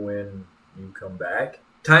do when you come back.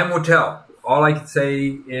 Time will tell. All I can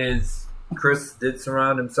say is Chris did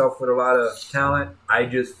surround himself with a lot of talent. I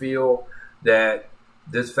just feel that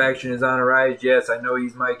this faction is on a rise. Yes, I know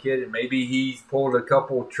he's my kid, and maybe he's pulled a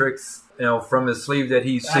couple tricks, from his sleeve that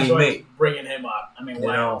he's That's seen why me. it's bringing him up. I mean,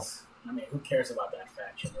 why know. else? I mean, who cares about that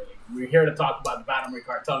faction, really? We're here to talk about the Bad Hombre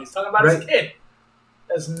Cartel. He's talking about his Right. kid.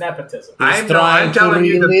 That's nepotism. I'm He's trying to telling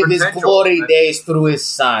you the relive his potential. glory days through his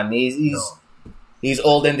son. He's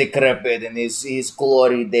old and decrepit, and his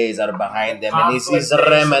glory days are behind him, and he's Conflict days of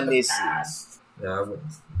the reminiscing. past. No, I wouldn't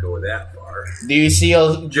go that far. Do you see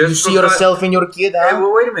Just because- yourself in your kid? Hey, Huh?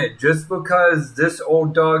 well, wait a minute. Just because this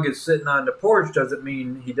old dog is sitting on the porch doesn't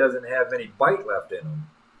mean he doesn't have any bite left in him.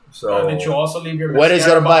 So Did you also leave your What is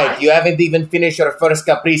mascara your bite? behind? You haven't even finished your first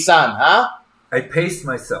Capri Sun, huh? I paced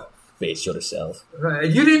myself. Face yourself.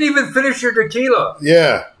 You didn't even finish your tequila.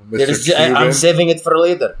 Yeah, Mr. I'm Cuban. saving it for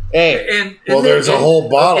later. Hey, And Well, there's a whole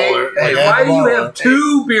bottle. Okay, Like hey, half why a do you bottle. have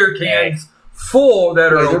two beer cans full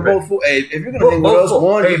that are Hey, they're open? both full. Hey, if you're gonna hang with Both us, full.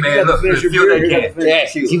 one, Hey, you man, gotta look, finish your feel beer. that You gotta can. finish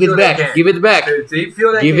hey, your tequila. give it Feel back. that Give it back. See,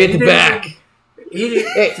 feel that Give can. it He didn't back. even- He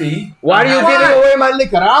didn't. Hey, see, Why are you Why? giving away my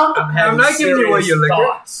liquor, huh? I'm having not giving you away serious your liquor.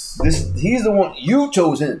 thoughts. He's the one. You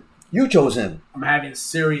chose him. You chose him. I'm having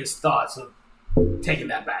serious thoughts of taking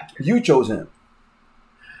that back here. You chose him.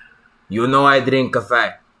 You know I drink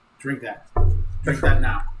cafe. Drink that. Drink that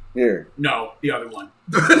now. Here. No, the other one.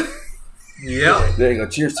 Yeah. There you go.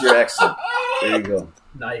 Cheers to your accent. There you go.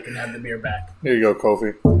 Now you can have the beer back. Here you go,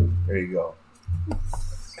 Kofi. There you go.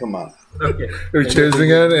 Come on. Okay. We're cheers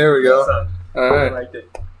again. There we go. Son, All I right. liked it.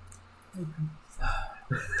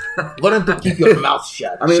 Learn to keep your mouth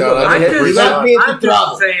shut. I mean, Shout look, out to has, Capri you got me into I'm trouble.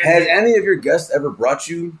 just saying. has any of your guests ever brought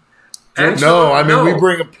you? Actually, No, I mean no. we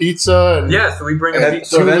bring a pizza and Yes, we bring a And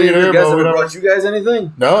pizza. So have any of your 2 guests liter, but we ever don't- brought you guys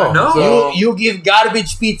anything? no, No. so- You give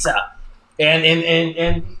garbage pizza,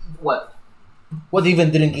 and what? What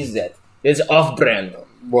even drink is that? It's off-brand.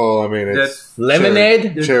 well, I mean it's That's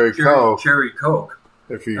Lemonade? Cherry Coke. Cherry Coke.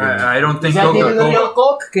 if you I don't think Is that even the real Coca-Cola.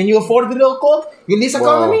 Coke? Can you afford the real Coke in this Well,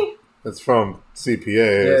 economy? it's from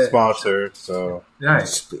CPA, Yeah. it's sponsored. So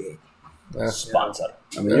Nice. yeah. Sponsor.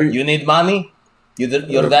 I mean, You need money?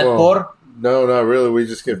 You're that Well, poor? No, not really. We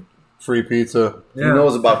just get free pizza. he Yeah.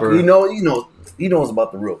 knows about he knows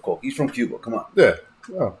about the real Coke. He's from Cuba. Come on. Yeah.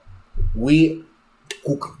 Oh. We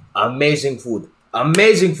cook amazing food.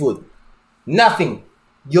 Amazing food. Nothing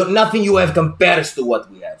you have compares to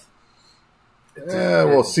what we have. Yeah.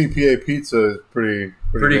 Well, CPA pizza is pretty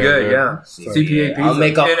Pretty damn good, yeah. CPA pizza. I'll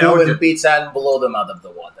make a And Cuban Elgin. pizza and blow them out of the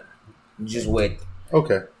water. Just wait.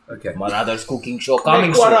 Okay. Okay. Marauder's cooking show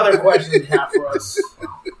coming Nick, what soon. other questions do you have for us?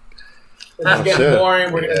 It's getting shit.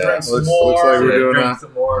 boring. We're going to drink some Looks more. like we're doing Drink that.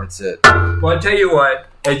 some more. That's it. Well, I tell you what,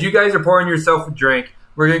 as you guys are pouring yourself a drink,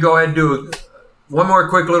 we're going to go ahead and do one more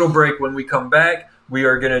quick little break. When we come back, we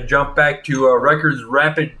are going to jump back to Records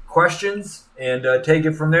Rapid Questions and take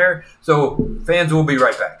it from there. So, fans, will be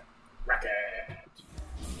right back.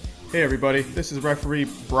 Hey everybody, this is referee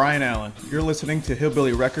Brian Allen. You're listening to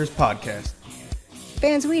Hillbilly Wreckers Podcast.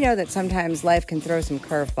 Fans, we know that sometimes life can throw some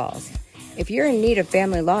curveballs. If you're in need of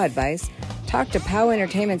family law advice, talk to POW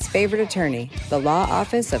Entertainment's favorite attorney, the Law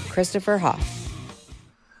Office of Christopher Hoff.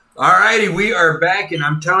 All righty, we are back, and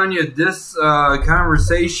I'm telling you, this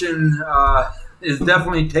conversation is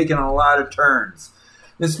definitely taking a lot of turns.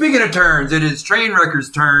 And speaking of turns, it is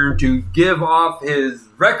Trainwrecker's turn to give off his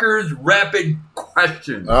Wreckers Rapid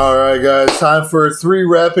Questions. All right, guys. Time for 3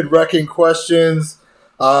 rapid wrecking questions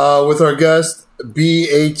with our guest,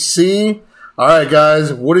 BHC. All right,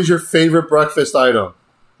 guys. What is your favorite breakfast item?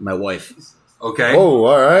 My wife. Okay. Oh,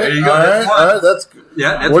 all right. There you go. All right. That's good.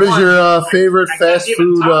 Yeah. That's what is one. your favorite I fast can't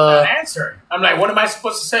even food? top that answer. I'm like, what am I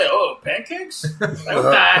supposed to say? Oh, pancakes? Like, what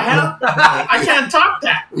the hell? I can't top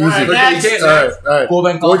that. Easy. All right, next. All right.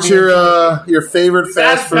 Cuban What's coffee. your favorite fast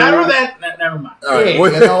That's food? better than... Never mind. All right. Hey,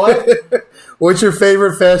 you know what? What's your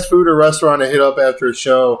favorite fast food or restaurant to hit up after a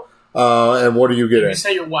show? And what are you If getting? you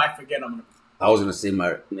say your wife again, I'm going to... I was gonna say in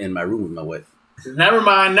my room with my wife. Never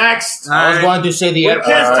mind. Next. I was going to say the We can't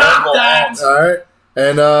top that. All right.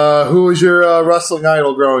 And who was your wrestling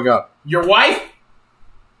idol growing up? Your wife?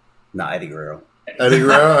 Nah, Eddie Guerrero. Eddie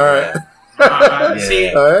Guerrero. All right. See,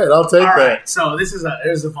 All right. I'll take all that. right. So this is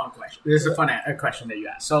a fun question. This is a fun question that you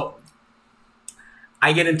asked. So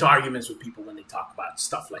I get into arguments with people when they talk about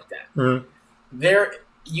stuff like that. Mhm.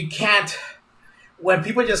 You can't, when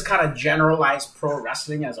people just kind of generalize pro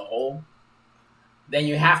wrestling as a whole, then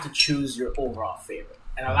you have to choose your overall favorite.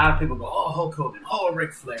 And a lot of people go, oh, Hulk Hogan, oh,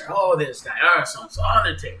 Ric Flair, oh, this guy, oh, so-and-so,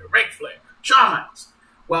 Undertaker, Ric Flair, Shawn Michaels.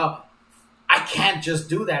 Well, I can't just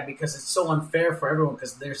do that because it's so unfair for everyone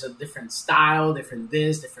because there's a different style, different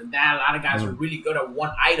this, different that. A lot of guys are really good at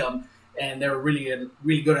one item and they're really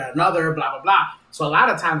good at another, blah, blah, blah. So a lot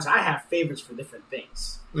of times I have favorites for different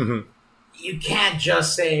things. Mm-hmm. You can't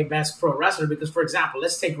just say best pro wrestler because, for example,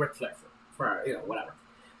 let's take Ric Flair for whatever.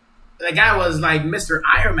 The guy was like Mr.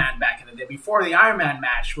 Iron Man back in the day. Before the Iron Man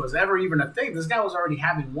match was ever even a thing, this guy was already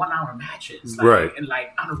having 1 hour matches, Right. and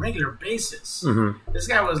like on a regular basis. Mm-hmm. This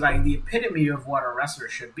guy was like the epitome of what a wrestler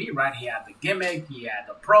should be, right? He had the gimmick, he had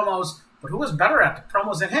the promos, but who was better at the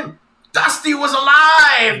promos than him? Dusty was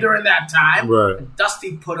alive during that time. Right. And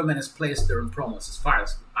Dusty put him in his place during promos, as far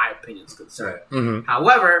as my opinion is concerned. Mm-hmm.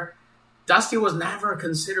 However, Dusty was never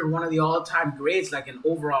considered one of the all-time greats, like in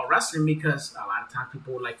overall wrestling, because a lot of times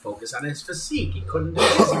people would like focus on his physique. He couldn't do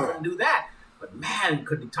this, he couldn't do that. But man,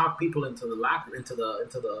 could he talk people into the locker, into the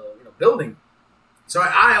building? So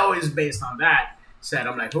I always, based on that, said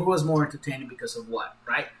I'm like, who was more entertaining because of what,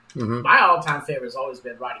 right? Mm-hmm. My all-time favorite has always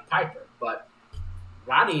been Roddy Piper, but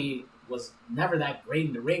Roddy was never that great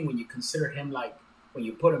in the ring when you consider him like when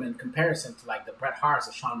you put him in comparison to like the Bret Harts,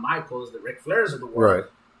 the Shawn Michaels, the Ric Flairs of the world.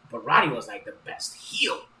 Right. But Roddy was like the best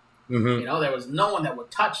heel. Mm-hmm. You know, there was no one that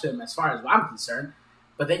would touch him as far as I'm concerned.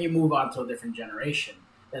 But then you move on to a different generation.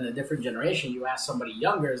 Then a different generation, you ask somebody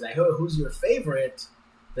younger, is like, oh, who's your favorite?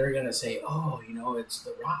 They're going to say, oh, it's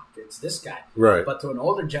The Rock. It's this guy. Right. But to an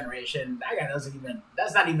older generation, that guy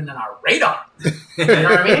that's not even on our radar. You know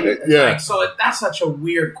what I mean? Yeah. That's such a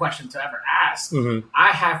weird question to ever ask. Mm-hmm. I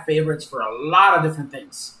have favorites for a lot of different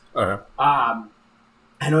things. Uh-huh.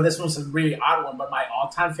 I know this one's a really odd one, but my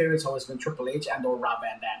all-time favorite's always been Triple H and or Rob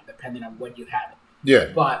Van Dam, depending on when you have it.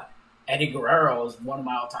 Yeah. But Eddie Guerrero is one of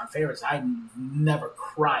my all-time favorites. I never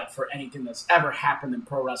cried for anything that's ever happened in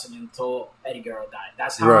pro wrestling until Eddie Guerrero died.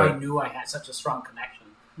 That's how Right. I knew I had such a strong connection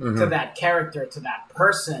Mm-hmm. to that character, to that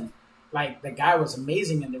person. Like, the guy was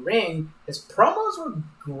amazing in the ring. His promos were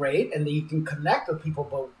great, and you can connect with people,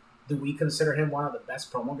 but do we consider him one of the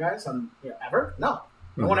best promo guys ever? No.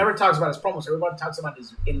 No one ever talks about his promos. Everybody talks about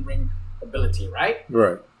his in-ring ability, right?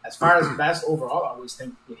 Right. As far as best overall, I always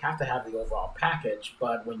think you have to have the overall package.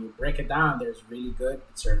 But when you break it down, there's really good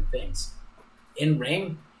at certain things.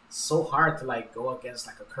 In-ring, it's so hard to like go against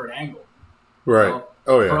like a Kurt Angle. Right. You know,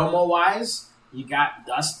 Oh, yeah. Promo-wise, you got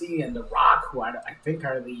Dusty and The Rock, who I think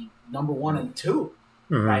are the number 1 and 2.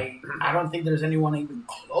 Mhm. Like, I don't think there's anyone even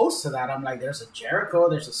close to that. I'm like, there's a Jericho,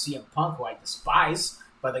 there's a CM Punk, who I despise,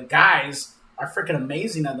 but the guys are freaking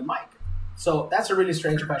amazing on the mic. So that's a really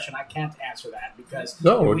strange question. I can't answer that because if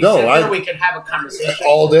we sit there, we can have a conversation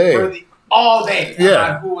all day. all day Yeah.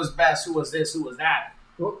 about who was best, who was this, who was that.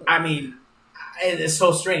 I mean, it's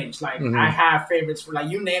so strange. Like, I have favorites for,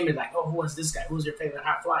 like, you name it, like, oh, who was this guy? Who's your favorite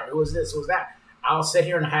high flyer? Who was this? Who was that? I'll sit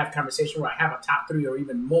here and have a conversation where I have a top 3 or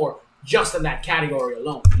even more just in that category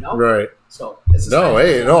alone, you know? Right. So I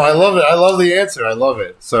love it. I love the answer. I love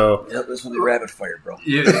it. So Yep, this one the rapid fire, bro.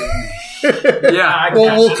 Yeah.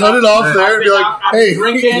 well, we'll cut it off there and be like, hey,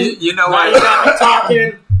 drinking. You know now what? you got me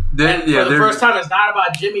talking. And for the there- first time, it's not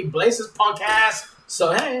about Jimmy Blaze's punk ass.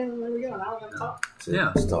 So, hey, there we go. Now we're going to talk.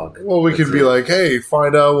 Yeah. Let's talk. well, we could be like, hey,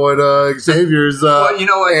 find out what Xavier's Well, you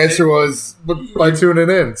know what? answer was by tuning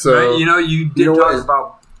in. So Right, you did know talk what?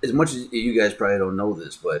 about. As much as you guys probably don't know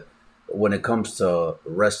this, but when it comes to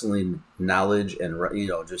wrestling knowledge and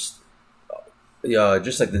just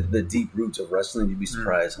like the deep roots of wrestling, you'd be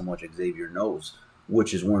surprised how much Xavier knows.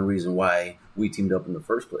 Which is one reason why we teamed up in the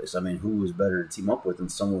first place. I mean, who is better to team up with than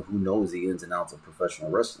someone who knows the ins and outs of professional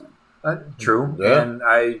wrestling? True. Yeah. And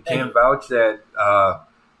I can vouch that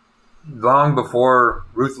long before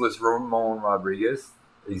Ruthless Ramon Rodriguez,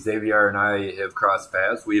 Xavier and I have crossed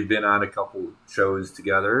paths. We have been on a couple shows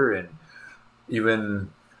together, and even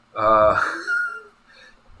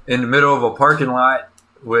in the middle of a parking lot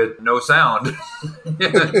with no sound.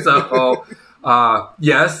 So,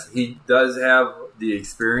 yes, he does have the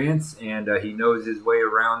experience, and he knows his way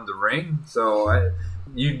around the ring. So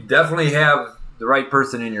you definitely have the right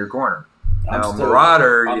person in your corner. Now,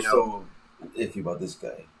 Marauder, I'm still iffy about this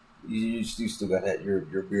guy. You still got that your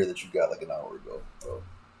beer that you got like an hour ago. So.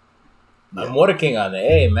 Yeah. I'm working on it.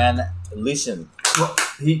 Hey, man, listen.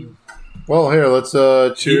 well, here, let's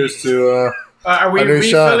cheers to. Are we a new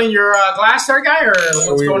refilling shot. your glass there, guy, or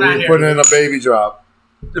what's going on we here? putting in a baby drop.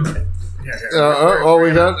 Here.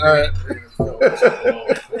 We done. All right.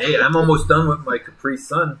 hey, I'm almost done with my Capri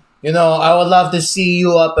Sun. You know, I would love to see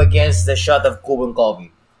you up against the shot of Cuban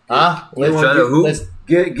coffee. Huh? Shot of who? Let's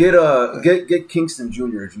Get Kingston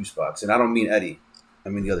Jr. a juice box, and I don't mean Eddie. I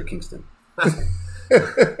mean the other Kingston.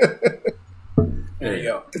 There you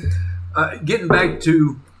go. Getting back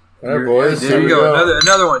to All right, boys. there Here you we go.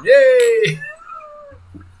 Another one. Yay!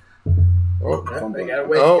 Oh, We gotta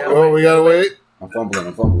wait. we gotta wait. I'm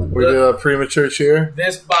fumbling. We did a premature cheer.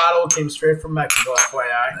 This bottle came straight from Mexico,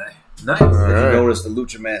 FYI. Nice. All Did you right. notice the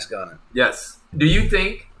lucha mask on it? Yes. Do you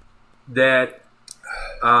think that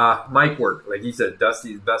mic work, like you said,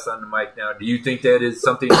 Dusty's best on the mic now? Do you think that is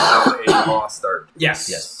something of a lost start? Yes.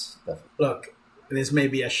 Yes, definitely. Look, this may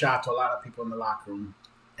be a shot to a lot of people in the locker room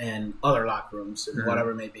and other locker rooms and whatever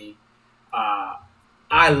it may be.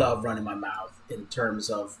 I love running my mouth in terms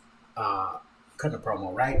of cutting a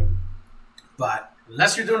promo, right? But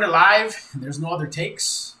unless you're doing it live, there's no other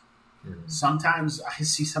takes. Sometimes I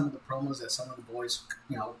see some of the promos that some of the boys,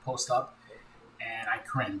 post up, and I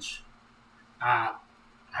cringe. I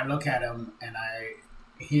look at them and I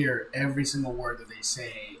hear every single word that they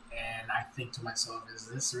say, and I think to myself, is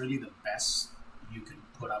this really the best you can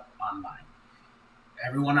put up online?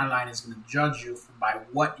 Everyone online is going to judge you by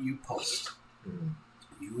what you post.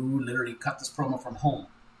 You literally cut this promo from home,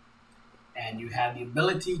 and you had the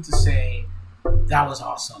ability to say, that was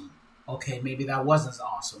awesome. Okay, maybe that wasn't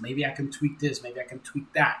awesome. Maybe I can tweak this. Maybe I can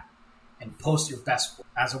tweak that, and post your best foot.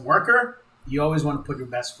 As a worker, you always want to put your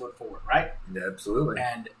best foot forward, right? Yeah, absolutely.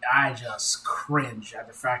 And I just cringe at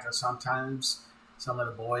the fact that sometimes some of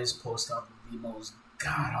the boys post up the most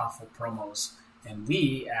god-awful promos, and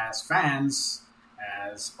we, as fans,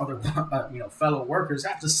 as other fellow workers,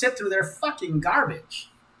 have to sit through their fucking garbage.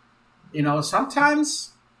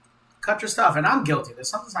 Sometimes cut your stuff, and I'm guilty. There's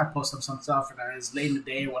sometimes I post up some stuff, and it's late in the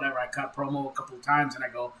day or whatever. I cut promo a couple of times, and I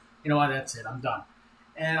go, you know what, that's it, I'm done.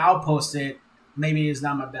 And I'll post it. Maybe it's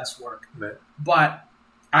not my best work, but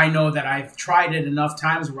I know that I've tried it enough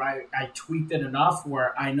times where I tweaked it enough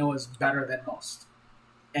where I know it's better than most.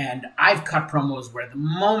 And I've cut promos where the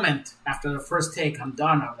moment after the first take I'm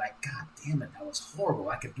done, I'm like, God damn it, that was horrible.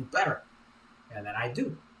 I could do better. And then I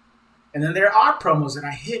do. And then there are promos that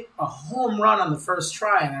I hit a home run on the first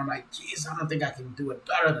try, and I'm like, geez, I don't think I can do it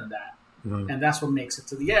better than that. And that's what makes it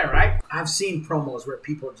to the air, right? I've seen promos where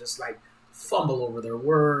people just like fumble over their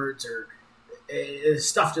words, or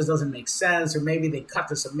stuff just doesn't make sense, or maybe they cut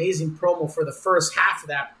this amazing promo for the first half of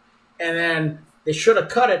that, and then they should have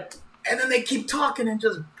cut it, and then they keep talking and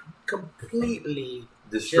just completely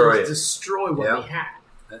Destroy what they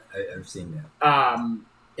had. I've seen that.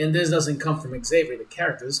 And this doesn't come from Xavier the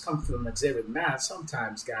character. This comes from Xavier the man.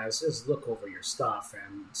 Sometimes, guys, just look over your stuff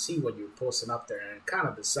and see what you're posting up there and kind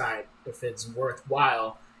of decide if it's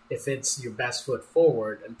worthwhile, if it's your best foot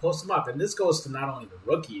forward, and post them up. And this goes to not only the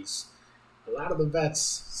rookies, a lot of the vets.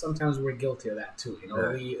 Sometimes we're guilty of that too.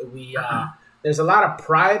 We there's a lot of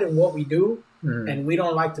pride in what we do, and we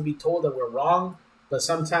don't like to be told that we're wrong. But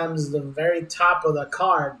sometimes the very top of the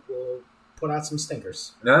card will put out some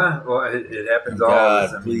stinkers. Nah, well, it happens all God,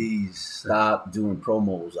 the time. please stop doing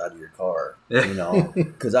promos out of your car. You know,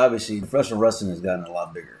 because obviously professional wrestling has gotten a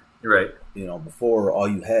lot bigger. Right. You know, before all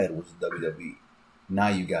you had was WWE. Now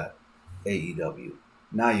you got AEW.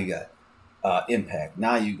 Now you got Impact.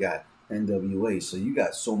 Now you got NWA. So you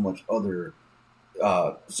got so much other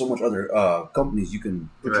companies you can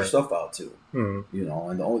put your stuff out to. Mm-hmm. You know,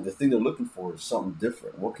 and the thing they're looking for is something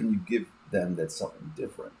different. What can you give them that's something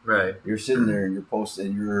different? Right. You're sitting there and you're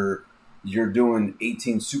posting, you're doing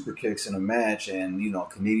 18 super kicks in a match, and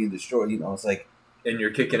Canadian Destroy. It's like, And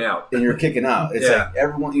you're kicking out. It's like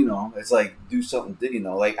everyone, it's like do something.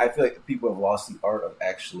 Like I feel like people have lost the art of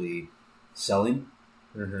actually selling,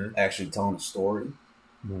 actually telling a story.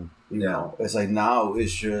 Mm-hmm. You know, it's like now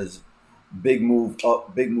it's just big move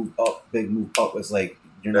up, big move up, big move up. It's like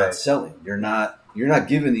you're not selling. You're not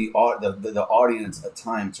giving the audience a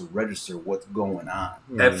time to register what's going on.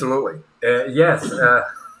 Absolutely. Yes.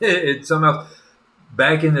 It's somehow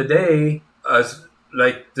back in the day,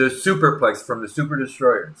 like the superplex from the Super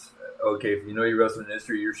Destroyers. Okay, if you know your wrestling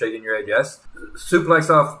history, you're shaking your head. Yes. Suplex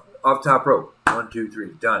off top rope. 1, 2,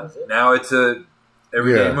 3, done. Now it's a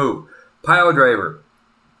everyday move. Pile driver,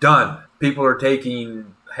 done. People are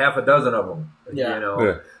taking half a dozen of them.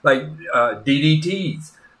 Yeah. Like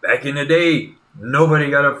DDTs. Back in the day, nobody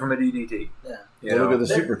got up from a DDT. Yeah. Look at the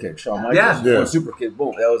super kick. Shawn Michaels, one super kick,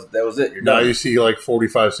 boom. That was it. You're now done. you see like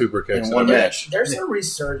 45 super kicks in one match. There's a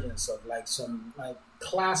resurgence of like some like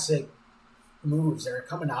classic moves that are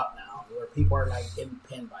coming out now where people are like getting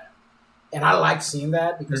pinned by them. And I like seeing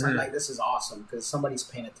that because I'm like, this is awesome because somebody's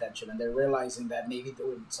paying attention and they're realizing that maybe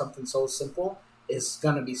doing something so simple is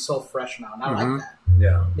going to be so fresh now. And I like that.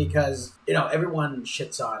 Yeah. Because, everyone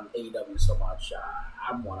shits on AEW so much.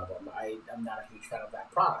 I'm one of them. I'm not a huge fan of that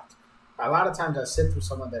product. A lot of times I sit through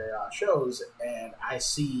some of their shows and I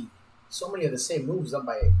see so many of the same moves done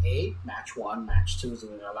by match 1, match 2 is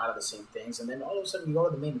doing a lot of the same things. And then all of a sudden you go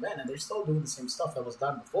to the main event and they're still doing the same stuff that was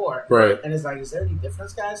done before. Right. And it's like, is there any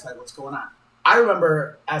difference, guys? Like, what's going on? I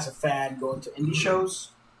remember as a fan going to indie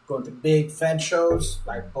shows, going to big fan shows,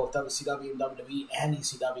 like both WCW and WWE and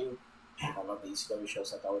ECW. Man, I love the ECW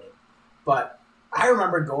shows. I thought we did. But I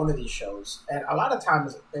remember going to these shows, and a lot of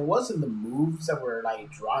times it wasn't the moves that were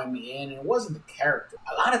like drawing me in, and it wasn't the character.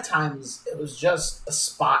 A lot of times it was just a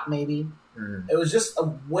spot, maybe. It was just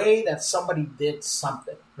a way that somebody did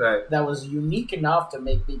something that was unique enough to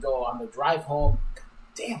make me go on the drive home.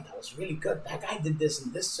 Damn, that was really good. That guy did this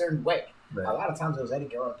in this certain way. A lot of times it was Eddie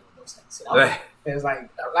Guerrero doing those things. It was like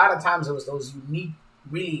a lot of times it was those unique,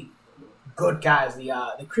 really good guys,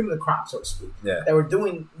 the cream of the crop, so to speak, that were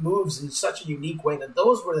doing moves in such a unique way that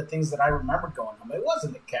those were the things that I remember going home. It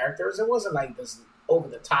wasn't the characters. It wasn't like this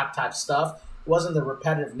over-the-top type stuff. It wasn't the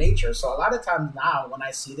repetitive nature. So a lot of times now when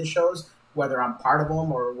I see the shows, whether I'm part of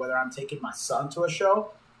them or whether I'm taking my son to a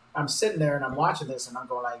show, I'm sitting there and I'm watching this and I'm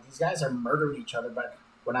going like, these guys are murdering each other, but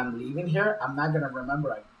when I'm leaving here, I'm not going to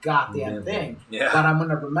remember a goddamn thing. But I'm going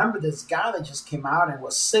to remember this guy that just came out and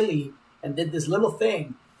was silly and did this little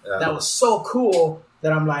thing that was so cool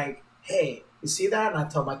that I'm like, hey, you see that? And I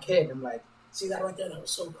tell my kid, I'm like, see that right there? That was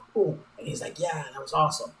so cool. And he's like, yeah, that was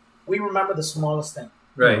awesome. We remember the smallest thing.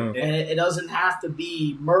 Right. And it doesn't have to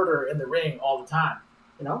be murder in the ring all the time,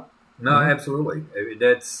 No, absolutely. I mean,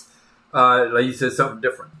 that's, like you said, something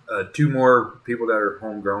different. 2 more people that are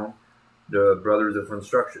homegrown, the Brothers of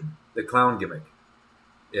Construction, the clown gimmick,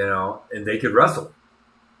 and they could wrestle.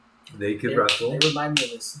 They wrestle. They remind me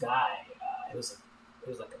of this guy. It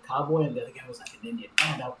was like a cowboy, and the other guy was like an Indian.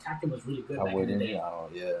 Man, that tactic was really good back in the day.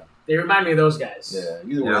 They remind me of those guys. Yeah,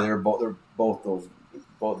 either way, they're both those.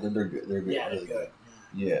 They're good. They're good. Yeah, they're good.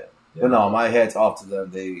 Yeah. But no, my hat's off to them.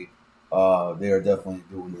 They are definitely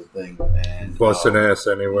doing their thing and busting ass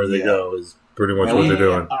anywhere they go is pretty much what they're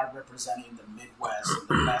doing. Are representing the Midwest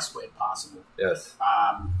in the best way possible. Yes.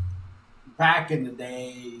 Back in the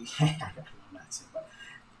day, but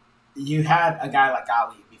you had a guy like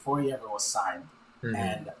Ali before he ever was signed,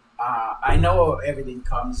 and I know everything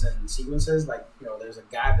comes in sequences. Like there's a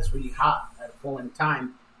guy that's really hot at a point in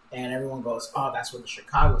time. And everyone goes, oh, that's what the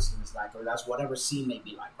Chicago scene is like, or that's whatever scene may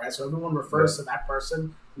be like, right? So everyone refers to that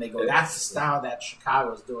person, and they go, that's the style that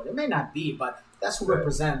Chicago is doing. It may not be, but that's who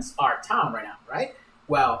represents our town right now, right?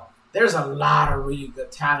 Well, there's a lot of really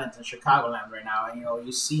good talent in Chicagoland right now. And,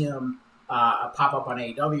 you see them pop up on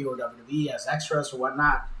AEW or WWE as extras or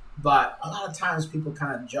whatnot. But a lot of times people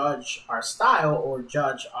kind of judge our style or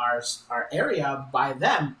judge our area by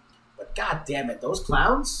them. But God damn it, those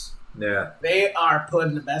clowns... Yeah, they are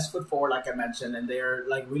putting the best foot forward, like I mentioned, and they're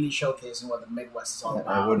like really showcasing what the Midwest is all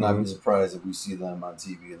about. I would not be surprised if we see them on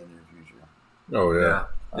TV in the near future. Oh yeah.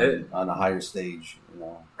 on a higher stage,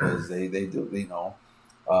 because they do,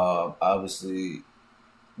 obviously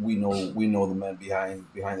we know the men behind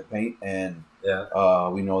the paint, and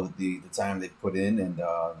we know that the time they put in, and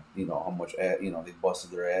how much they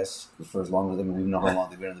busted their ass for as long as we know how long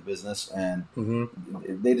they've been in the business, and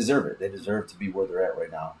they deserve it. They deserve to be where they're at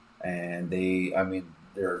right now, and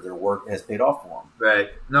their work has paid off for them. Right?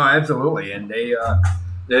 No, absolutely, and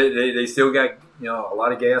they still got a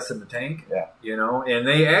lot of gas in the tank. Yeah. And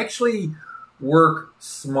they actually work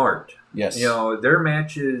smart. Yes. Their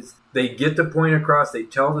matches, they get the point across, they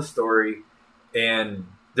tell the story, and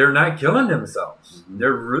they're not killing themselves.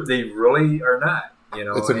 Mm-hmm. They really are not.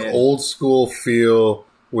 It's an old school feel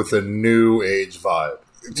with a new age vibe.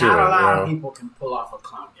 Not a lot of people can pull off a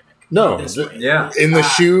clown gimmick. No, in the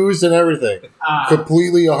shoes and everything,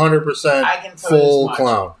 completely 100% full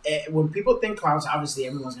clown. When people think clowns, obviously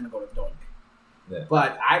everyone's going to go to Doink. Yeah.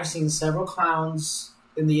 But I've seen several clowns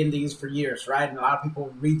in the indies for years, right? And a lot of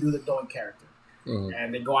people redo the Doink character. Mm-hmm.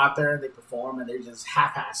 And they go out there, they perform, and they just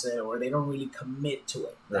half-ass it, or they don't really commit to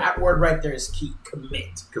it. Right. That word right there is key,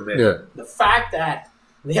 commit. Yeah. The fact that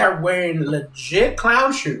they are wearing legit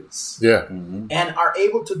clown shoes. Yeah. And are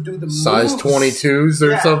able to do the moves. Size 22s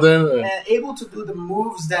or something. And able to do the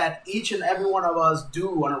moves that each and every one of us do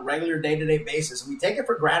on a regular day-to-day basis. And we take it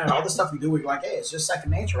for granted. All the stuff we do, we're like, hey, it's just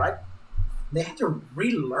second nature, right? They have to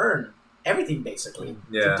relearn everything, basically,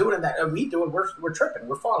 to do it in that. And we do it, we're tripping.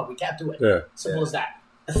 We're falling. We can't do it. Yeah. Simple as that.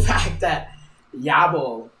 The fact that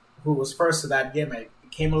Yabo, who was first to that gimmick,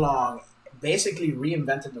 came along, basically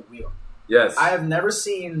reinvented the wheel. Yes. I have never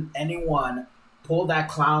seen anyone pull that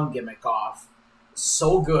clown gimmick off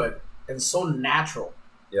so good and so natural.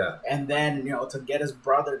 Yeah. And then, to get his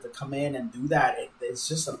brother to come in and do that, it's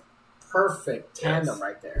just a perfect tandem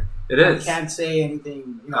right there. It is. I can't say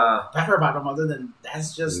anything better about them other than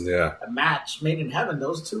that's just a match made in heaven.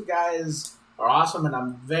 Those two guys are awesome, and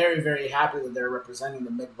I'm very, very happy that they're representing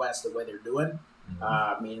the Midwest the way they're doing.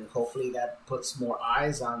 Hopefully that puts more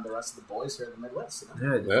eyes on the rest of the boys here in the Midwest.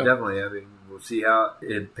 Yeah, definitely. We'll see how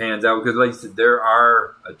it pans out because, like you said, there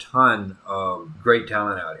are a ton of great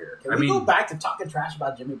talent out here. Can we go back to talking trash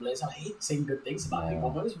about Jimmy Blaze? I hate saying good things about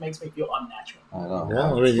people. It always makes me feel unnatural. I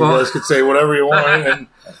know. Well, you guys could say whatever you want.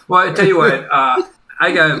 Well, I tell you what.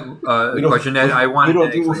 I got a question that I wanted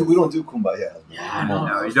we don't do kumbaya. Yeah,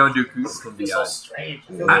 no, you don't do kumbaya. I feel so strange.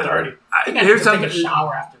 I feel dirty. I think I have to take a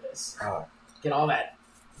shower after this. Get all that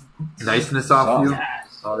niceness off you. Yeah.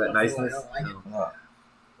 All that niceness. I don't like it.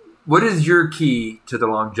 What is your key to the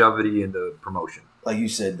longevity in the promotion? Like you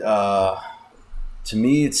said, to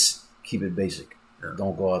me, it's keep it basic. Yeah.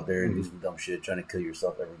 Don't go out there and do some dumb shit, trying to kill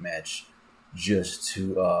yourself every match just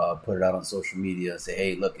to put it out on social media and say,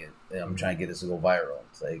 hey, look, I'm trying to get this to go viral.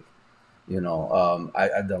 It's like,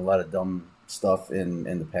 I've done a lot of dumb stuff in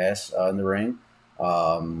the past in the ring,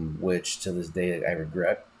 which to this day I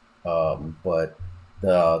regret. But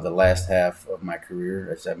the last half of my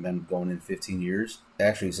career, as I've been going in 15 years,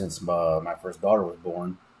 actually since my first daughter was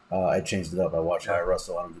born, I changed it up. I watch how I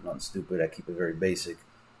wrestle. I don't do nothing stupid. I keep it very basic,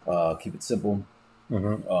 keep it simple.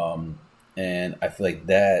 And I feel like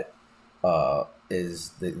that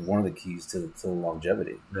is one of the keys to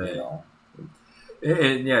longevity. Right.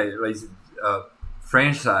 And like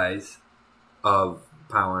franchise of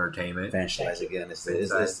Power Entertainment. Franchise again. It's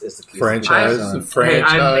the key. Franchise.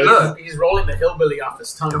 Look, he's rolling the hillbilly off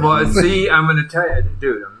his tongue. Well, see, I'm going to tell you,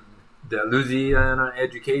 dude, the Louisiana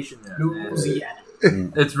education. Louisiana.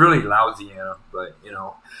 It's really Louisiana, but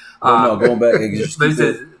no, going back.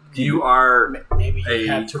 You are maybe you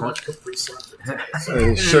had too much Capri Sun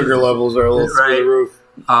today. Sugar levels are a little through the roof.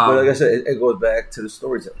 But like I said, it goes back to the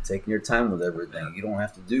storytelling, taking your time with everything. You don't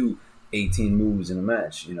have to do 18 moves in a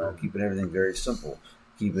match. Keeping everything very simple.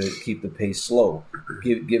 Keep the pace slow.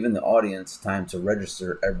 Giving the audience time to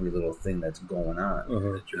register every little thing that's going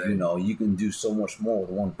on. You can do so much more with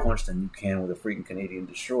one punch than you can with a freaking Canadian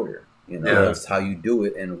destroyer. That's how you do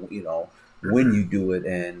it, and when you do it,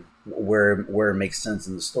 and where it makes sense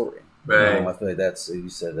in the story. Right. I feel like that's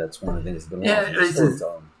one of the things that's been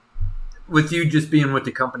wrong. With you just being with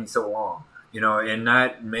the company so long, and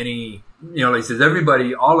not many, like he says,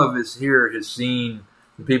 everybody, all of us here has seen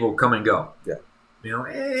the people come and go. Yeah.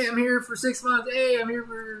 Hey, I'm here for 6 months. Hey, I'm here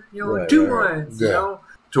for 2 months. Yeah.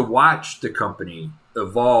 To watch the company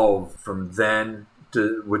evolve from then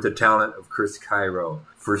to with the talent of Chris Cairo,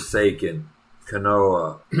 Forsaken,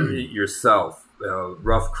 Kanoa, yourself,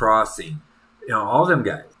 Rough Crossing, all them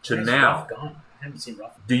guys to now. Gone. I haven't seen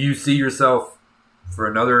Rough. Do you see yourself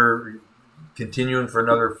continuing for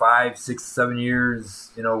another 5, 6, 7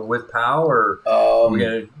 years, with POW, or we're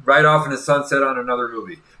gonna ride off in the sunset on another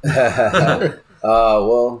movie?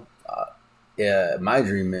 Yeah, my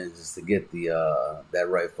dream is to get the that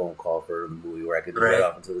right phone call for the movie where I could just Right. ride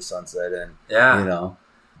off into the sunset and Yeah. you know.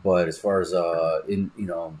 But as far as being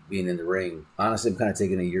in the ring, honestly, I'm kind of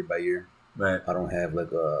taking it year by year. Right. I don't have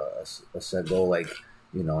like a set goal like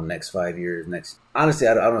next 5 years. Honestly,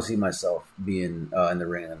 I don't see myself being in the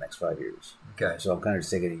ring in the next 5 years. Okay. So I'm kind of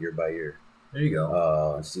just taking it year by year. There you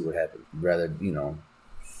go. And see what happens. Rather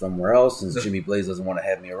somewhere else since Jimmy Blaze doesn't want to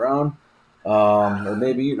have me around. Or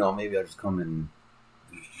maybe I'll just come and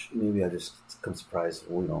maybe I'll just come surprise.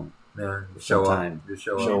 Yeah. Show sometime. up. Just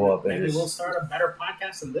show up. Show up. And Maybe just, we'll start a better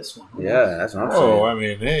podcast than this one. yeah, that's what I'm saying. Oh, I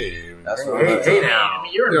mean, hey. That's what I'm Hey saying. now. I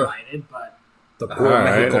mean, you're Yeah. invited, but The All Cool right,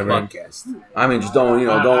 Mexico I mean- podcast. I mean, just don't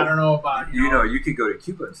I don't know about You could go to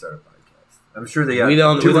Cuba and start a podcast. I'm sure they got We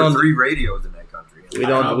don't- two we or don't- three radios in that country. We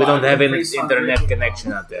don't have any Increase on internet radio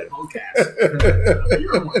connection out there. podcast.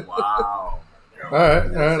 You're one. Wow. All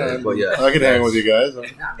right. But yeah, I can hang with you guys. I'm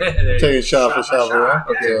taking shot for shot.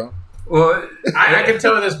 Okay. So. Well, I can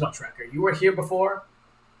tell you this much, Wrecker. You were here before.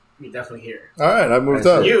 You're definitely here. All right, I moved That's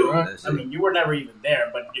up. it. You, All right. That's I it. mean, you were never even there,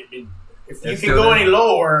 but if you It's can still go there. any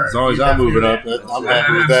lower, As long as you're I'm moving definitely up, there. I'm I'm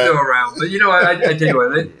happy with still that. around, but I tell you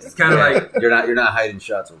what, it's kind of like you're not hiding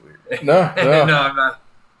shots over here. No, no, no. I'm not.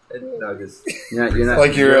 No, just You're not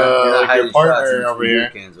Like your, you're not like your hiding partner shots in over between here. your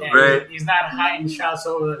cans over Yeah, here. Right. he's not hiding shots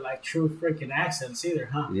over like true freaking accents either,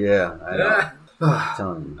 huh? Yeah, I know. I'm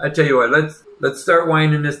telling you. I tell you what, let's start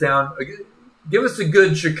winding this down. Give us a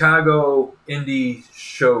good Chicago indie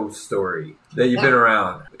show story that you've been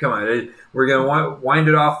around. Come on, we're gonna wind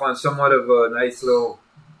it off on somewhat of a nice little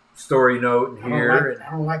story note here.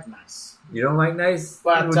 I don't like nice. You don't like nice?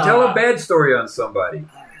 But, Well, tell a bad story on somebody.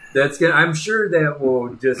 I'm sure that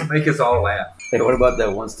will just make us all laugh. Hey, what about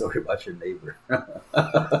that one story about your neighbor?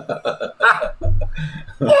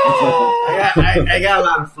 I got a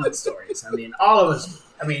lot of fun stories. I mean, all of us.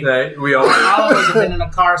 I mean, That we all. all of us have been in a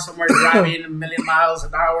car somewhere driving a million miles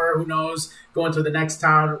an hour. Who knows? Going to the next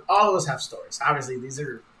town. All of us have stories. Obviously, these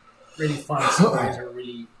are really fun stories or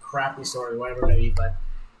really crappy stories, whatever it may be. But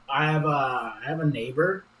I have a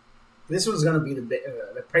neighbor. This was going to be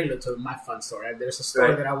the prelude to my fun story. There's a story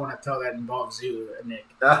Right. that I want to tell that involves you, Nick.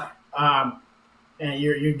 Ah, And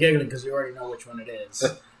you're giggling because you already know which one it is.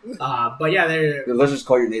 But yeah, Let's just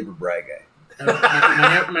call your neighbor Brad Guy.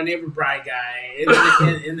 my neighbor Bry guy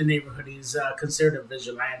in the neighborhood. He's considered a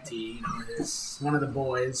vigilante. You know, he's one of the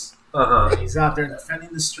boys. uh-huh. He's out there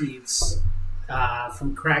defending the streets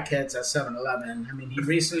from crackheads at 7-Eleven. I mean, he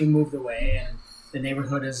recently moved away, and the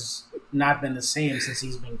neighborhood has not been the same since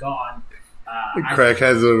he's been gone.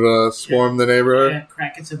 Crackheads have swarmed the neighborhood. Yeah,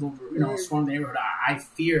 crackheads have swarmed the neighborhood. I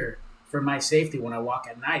fear for my safety when I walk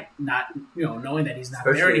at night, not knowing that he's not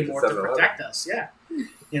there Especially at anymore to 7-Eleven. protect us. Yeah,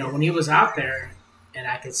 when he was out there, and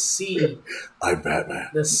I could see I'm Batman.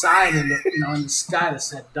 the sign in the sky that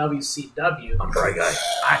said WCW. I'm Brad Guy.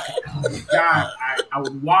 Oh my God, I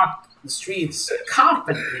would walk the streets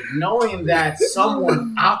confidently, knowing that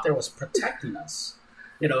someone out there was protecting us.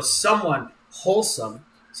 Someone wholesome,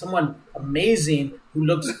 someone amazing who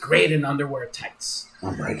looks great in underwear tights.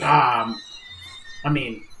 I'm Brad Guy. I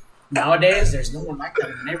mean, nowadays there's no one like that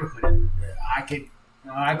in the neighborhood, and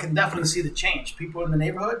I can definitely see the change. People in the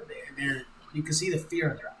neighborhood, you can see the fear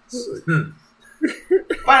in their eyes.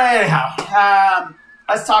 But anyhow,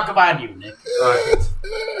 let's talk about you, Nick.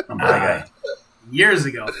 I'm Brad Guy. Years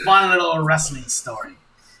ago, fun little wrestling story.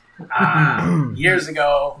 Years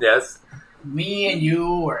ago, Yes. me and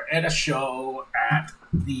you were at a show at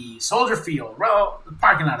the Soldier Field, the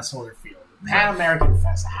parking lot of Soldier Field, Pan American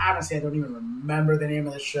Fest. Honestly, I don't even remember the name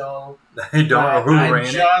of the show. I don't know who ran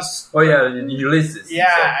it. just, Oh yeah, Ulysses.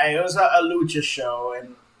 yeah, it was a lucha show,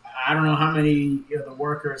 and I don't know how many of the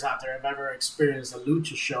workers out there have ever experienced a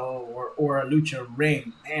lucha show or a lucha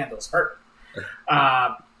ring. Man, those hurt.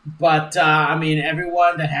 But I mean,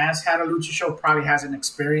 everyone that has had a lucha show probably has an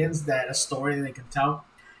experience, a story that they can tell.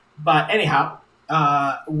 But anyhow,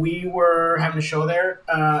 we were having a show there,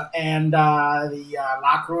 and the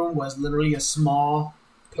locker room was literally a small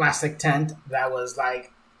plastic tent that was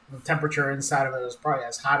like the temperature inside of it was probably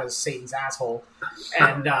as hot as Satan's asshole,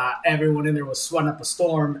 and everyone in there was sweating up a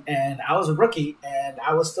storm. And I was a rookie, and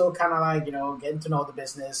I was still kind of like getting to know the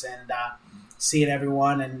business and seeing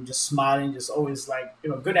everyone and just smiling, just always like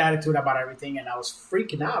good attitude about everything. And I was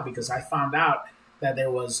freaking out because I found out that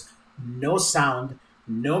there was no sound,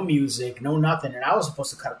 no music, no nothing. And I was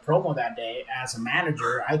supposed to cut a promo that day as a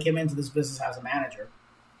manager. I came into this business as a manager,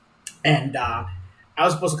 and I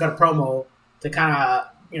was supposed to cut a promo to kind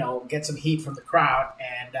of get some heat from the crowd.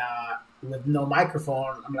 And with no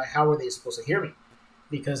microphone, I'm like, how were they supposed to hear me?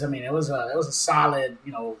 Because I mean, it was a solid,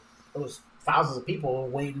 it was thousands of people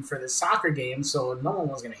waiting for this soccer game, so no one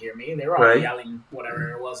was going to hear me. They were all yelling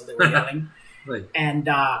whatever it was that they were yelling. Right. And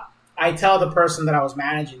I tell the person that I was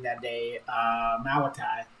managing that day,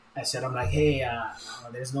 Malachi, I said, I'm like, hey,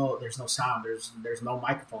 there's no sound, there's no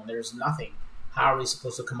microphone, there's nothing. How are we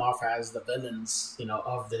supposed to come off as the villains,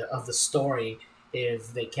 of the story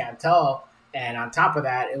if they can't tell? And on top of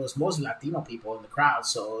that, it was mostly Latino people in the crowd,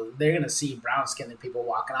 so they're gonna see brown-skinned people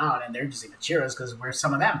walking out, and they're just gonna cheer us because we're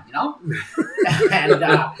some of them, And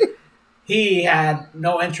he had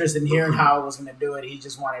no interest in hearing how I was gonna do it. He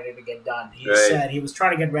just wanted it to get done. He said he was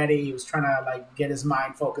trying to get ready. He was trying to get his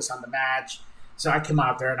mind focused on the match. So I came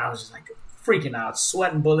out there and I was just freaking out,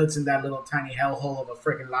 sweating bullets in that little tiny hellhole of a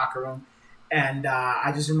freaking locker room. And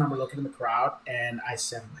I just remember looking in the crowd and I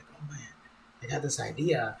said, oh man, I got this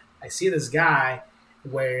idea. I see this guy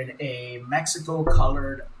wearing a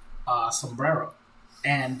Mexico-colored sombrero.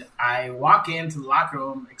 And I walk into the locker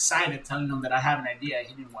room excited, telling him that I have an idea.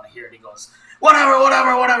 He didn't want to hear it. He goes,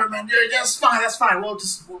 whatever, man. That's fine. Well,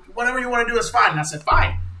 just whatever you want to do is fine. And I said,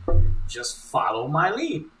 fine. Just follow my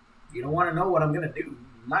lead. You don't want to know what I'm going to do. You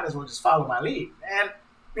might as well just follow my lead. And,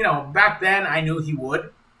 back then I knew he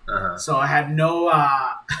would. Uh-huh. So I had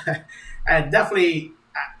I had definitely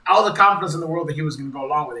all the confidence in the world that he was going to go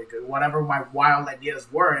along with it. Cause whatever my wild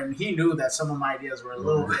ideas were, and he knew that some of my ideas were a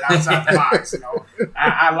little bit outside the box.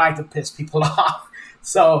 I like to piss people off.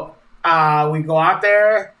 So we go out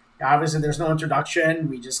there. Obviously, there's no introduction.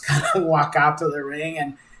 We just kind of walk out to the ring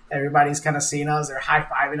and everybody's kind of seeing us. They're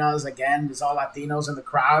high-fiving us. Again, there's all Latinos in the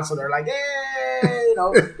crowd. So they're like, hey,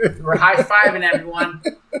 we're high-fiving everyone.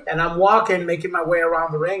 And I'm walking, making my way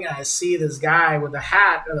around the ring, and I see this guy with the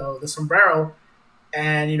hat, the sombrero.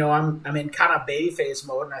 And, I'm in kind of babyface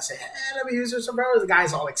mode. And I say, hey, let me use your sombrero. The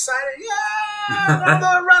guy's all excited. Yeah, one of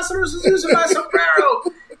the wrestlers is using my sombrero.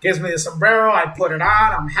 Gives me the sombrero. I put it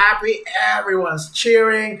on. I'm happy. Everyone's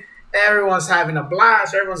cheering. Everyone's having a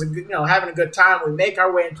blast. Everyone's having a good time. We make our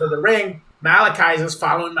way into the ring. Malachi's just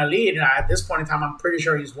following my lead. And at this point in time, I'm pretty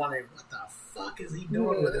sure he's wondering, what the fuck is he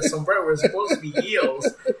doing with his sombrero? We're supposed to be heels.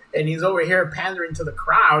 And he's over here pandering to the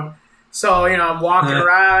crowd. So, I'm walking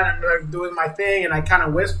around and doing my thing. And I kind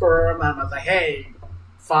of whisper him. And I was like, hey,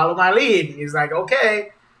 follow my lead. And he's like,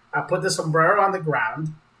 okay. I put the sombrero on the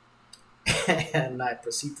ground. And I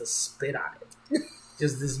proceed to spit on it.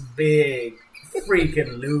 Just this big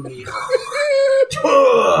freaking loogie.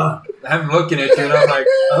 I'm looking at you and I'm like,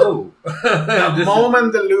 oh. The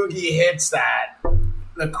moment the loogie hits that,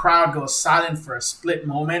 the crowd goes silent for a split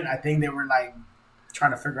moment. I think they were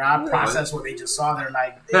trying to figure out, process what they just saw. They're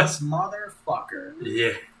like, this motherfucker.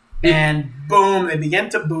 Yeah. And boom, they begin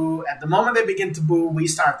to boo. At the moment they begin to boo, we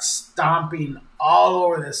start stomping all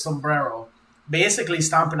over this sombrero, basically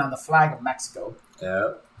stomping on the flag of Mexico.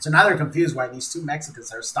 Yeah. So now they're confused why these two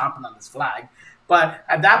Mexicans are stomping on this flag. But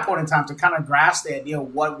at that point in time, to kind of grasp the idea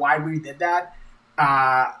of why we did that,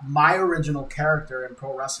 my original character in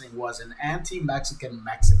pro wrestling was an anti-Mexican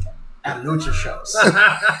Mexican at lucha shows.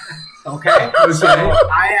 Okay? So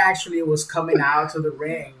I actually was coming out to the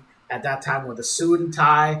ring at that time with a suit and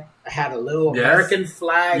tie. I had a little American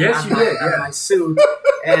flag on my suit.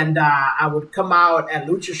 And I would come out at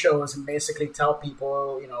lucha shows and basically tell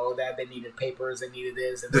people, that they needed papers, they needed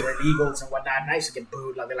this, and they were illegals and whatnot. And I used to get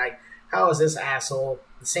booed. They're like, how is this asshole,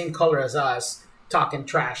 the same color as us, talking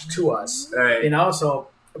trash to us? Right. So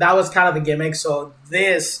that was kind of the gimmick. So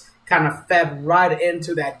this kind of fed right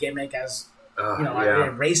into that gimmick as,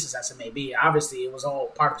 racist as it may be. Obviously, it was all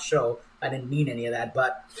part of the show. I didn't mean any of that.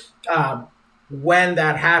 But when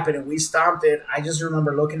that happened and we stomped it, I just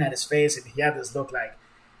remember looking at his face and he had this look like,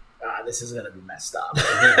 this is going to be messed up.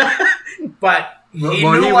 But he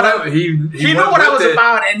knew what I was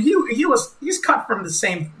about. And he's cut from the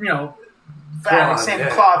same, same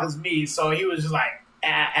cloth as me. So he was just like,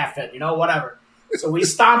 F it, whatever. So we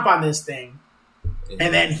stomp on this thing.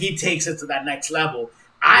 And then he takes it to that next level.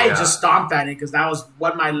 I just stomped at it because that was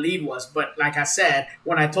what my lead was. But like I said,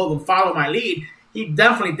 when I told him follow my lead, he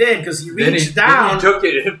definitely did because he reached down. He took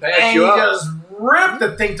it and passed you up. He just ripped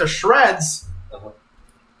the thing to shreds.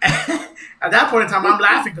 At that point in time, I'm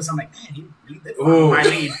laughing because I'm like, man, he really did follow my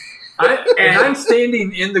lead. I'm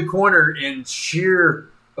standing in the corner in sheer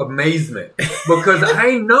amazement because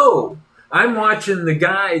I know I'm watching the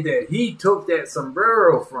guy that he took that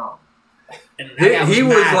sombrero from. He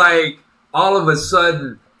was like, all of a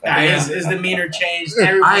sudden, his demeanor changed.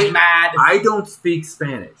 Everyone's mad. I don't speak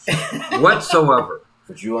Spanish whatsoever.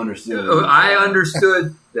 But you understood. I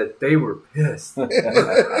understood that they were pissed.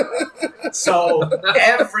 So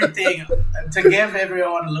everything, to give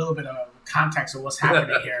everyone a little bit of context of what's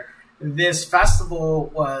happening here, this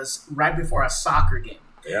festival was right before a soccer game.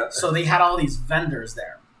 Yeah. So they had all these vendors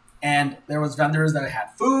there. And there was vendors that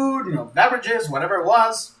had food, beverages, whatever it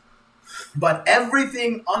was. But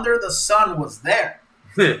everything under the sun was there.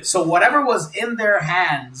 So whatever was in their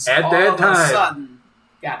hands at all that of time a sudden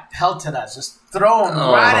got pelted us, just thrown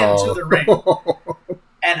right into the ring.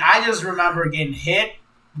 And I just remember getting hit,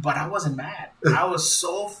 but I wasn't mad. I was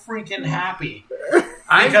so freaking happy.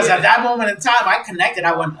 Because at that moment in time, I connected.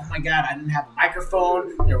 I went, oh my God, I didn't have a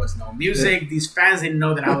microphone. There was no music. These fans didn't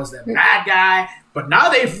know that I was the bad guy. But now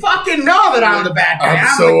they fucking know that I'm the bad guy.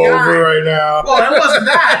 I'm so the guy. over right now. Well, it wasn't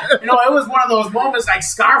that. It was one of those moments like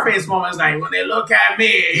Scarface moments, like when they look at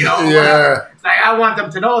me, Yeah. It's like I want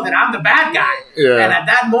them to know that I'm the bad guy. Yeah. And at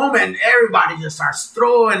that moment, everybody just starts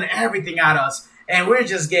throwing everything at us. And we're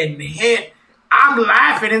just getting hit. I'm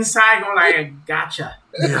laughing inside, going like, gotcha.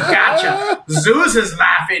 Gotcha. Zeus is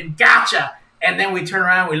laughing, gotcha. And then we turn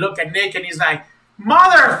around, we look at Nick, and he's like,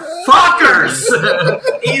 motherfuckers!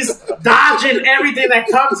 He's dodging everything that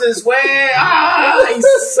comes his way. He's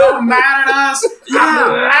so mad at us.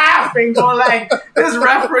 I'm laughing, going like, this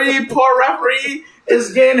poor referee,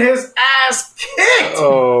 is getting his ass kicked.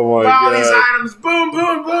 Oh my All God. these items, boom,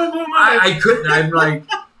 boom, boom, boom. I couldn't. I'm like,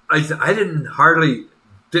 I didn't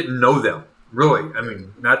know them. Really, I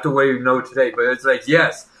mean, not the way you know today, but it's like,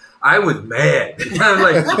 yes, I was mad. I'm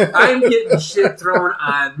like, I'm getting shit thrown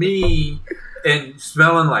on me and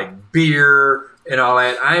smelling like beer and all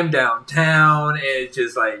that. I'm downtown, and it's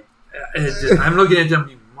just like, I'm looking at them,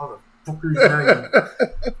 you motherfuckers.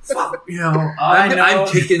 Fuck, I'm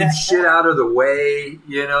kicking shit out of the way,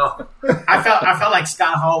 I felt like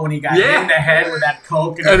Scott Hall when he got hit in the head with that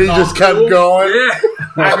coke, And he just kept going. Yeah.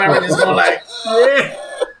 I remember just going like,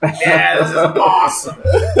 yeah, this is awesome.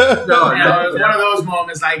 It was one of those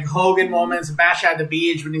moments, like Hogan moments, Bash at the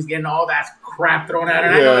Beach when he's getting all that crap thrown at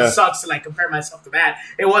him. I know it sucks to like compare myself to that.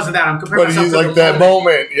 It wasn't that. I'm comparing myself to like that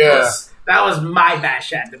moment. Yeah. That was my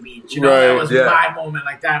Bash at the Beach. Right, that was my moment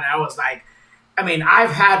like that. And I was like, I mean,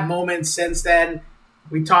 I've had moments since then.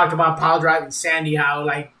 We talked about pile driving Sandy, how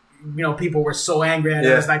like, people were so angry at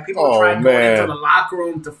us. Like people tried going into the locker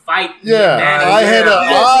room to fight. Yeah, I had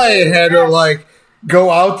to like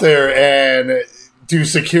go out there and do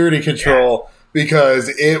security control because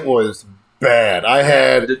it was bad. I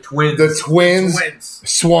had the twins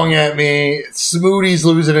swung at me. Smoothie's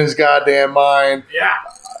losing his goddamn mind. Yeah.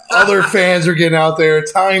 Other fans are getting out there.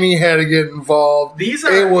 Tiny had to get involved.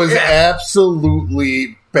 It was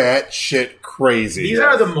absolutely batshit crazy. These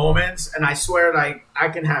are the moments, and I swear, like, I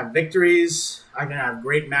can have victories, I can have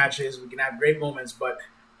great matches, we can have great moments, but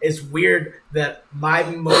it's weird that my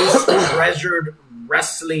most treasured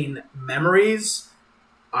wrestling memories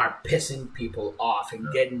are pissing people off and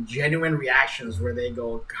getting genuine reactions where they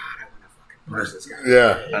go, God, I want to fucking punch this guy.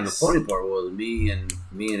 Yeah. And the funny part was me and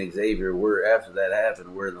Xavier, after that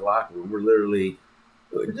happened, we're in the locker room. We're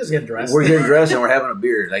just getting dressed. We're getting dressed and we're having a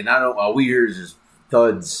beer. Like, not all we hear is just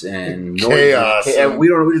thuds and chaos. And we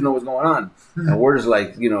just know what's going on. And we're just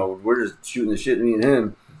like, we're just shooting the shit, me and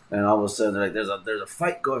him. And all of a sudden, they're like, there's a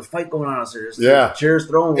fight going on out there. There's chairs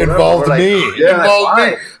thrown. Involved me. Involved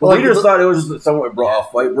me. Well, we just thought it was just a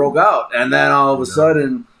fight broke out. And then all of a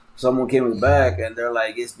sudden, someone came in the back and they're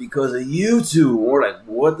like, it's because of you two. And we're like,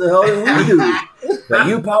 what the hell did we do? Like,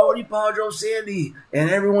 you power drove Sandy. And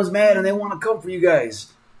everyone's mad and they want to come for you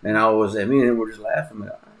guys. And me and him were just laughing.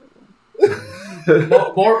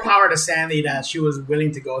 More power to Sandy that she was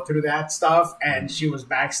willing to go through that stuff, and she was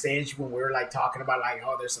backstage when we were like talking about like,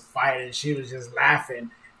 oh, there's a fight, and she was just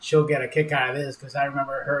laughing. She'll get a kick out of this because I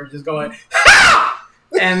remember her just going, ha!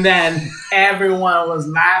 And then everyone was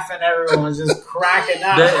laughing, everyone was just cracking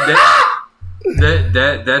up.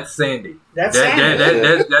 That's Sandy. That's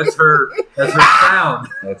Sandy. That's her sound.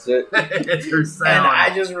 That's it. It's her sound. And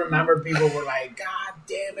I just remember people were like, God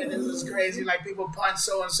damn it, this is crazy. Like, people punch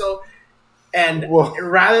so and so. And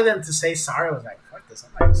rather than to say sorry, I was like, fuck this.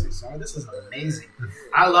 I'm not going to say sorry. This is amazing.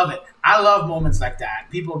 I love it. I love moments like that.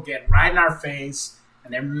 People get right in our face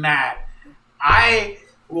and they're mad. I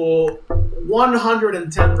will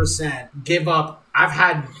 110% give up. I've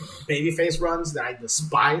had babyface runs that I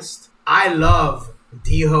despised. I love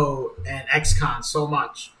D-Ho and X-Con so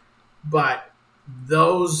much. But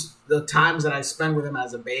the times that I spent with him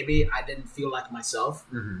as a baby, I didn't feel like myself.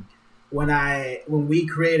 Mm-hmm. When we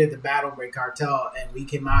created the Hombre Cartel and we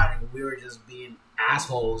came out and we were just being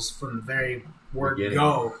assholes from the very word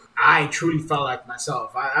go, I truly felt like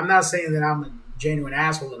myself. I'm not saying that I'm a genuine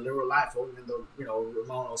asshole in real life, even though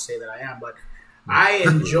Ramon will say that I am, but I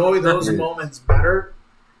enjoy those moments better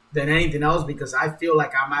than anything else because I feel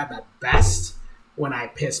like I'm at my best when I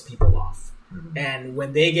piss people off. Mm-hmm. And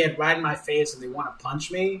when they get right in my face and they want to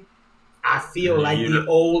punch me, I feel like the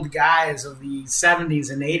old guys of the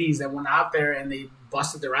 70s and 80s that went out there and they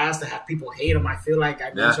busted their ass to have people hate them. I feel like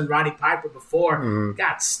I mentioned Roddy Piper before.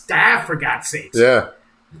 Got stabbed, for God's sakes. Yeah.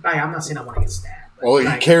 Like, I'm not saying I want to get stabbed. Well, he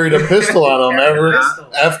carried a pistol on him.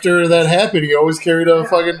 After that happened, he always carried a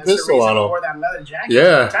fucking pistol on him. He wore that leather jacket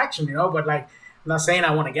for protection, but like, I'm not saying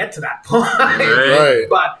I want to get to that point. Right.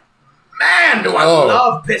 But man, do I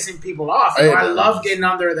love pissing people off. I love getting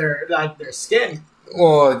under their skin.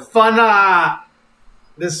 Well, fun.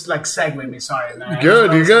 This segue me. Sorry, man. You're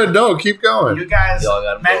good. No, keep going. You guys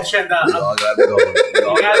mentioned a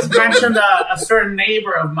certain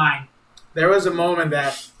neighbor of mine. There was a moment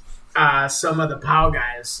that some of the POW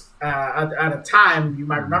guys, at a time, you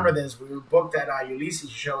might remember this, we were booked at Ulysses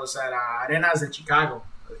shows at Arenas in Chicago.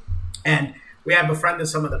 And we had befriended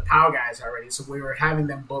some of the POW guys already, so we were having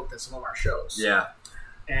them booked at some of our shows. Yeah.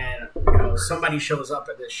 And somebody shows up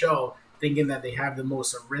at this show thinking that they have the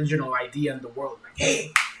most original idea in the world. Like,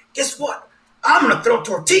 hey, guess what? I'm going to throw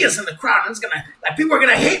tortillas in the crowd, and people are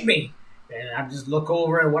going to hate me. And I just look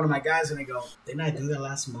over at one of my guys, and I go, didn't I do that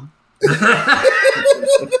last month? And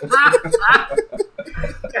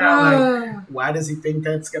I'm like, why does he think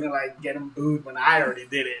that's gonna get him booed when I already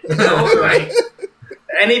did it?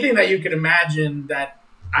 Anything that you could imagine that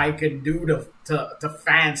I could do to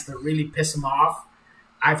fans to really piss them off,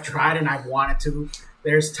 I've tried and I've wanted to.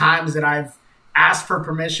 There's times that I've asked for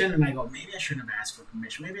permission and I go, maybe I shouldn't have asked for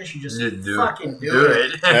permission. Maybe I should just fucking do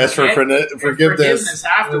it. Ask for forgiveness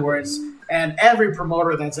afterwards. And every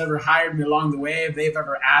promoter that's ever hired me along the way, if they've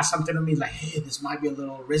ever asked something to me, like, hey, this might be a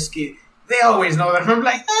little risky, they always know that I'm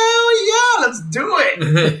like, oh, yeah, let's do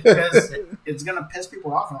it. Because it's going to piss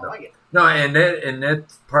people off and I don't like it. No, and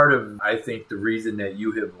that's part of, I think, the reason that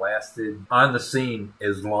you have lasted on the scene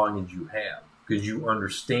as long as you have. Because you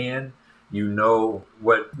understand, you know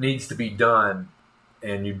what needs to be done,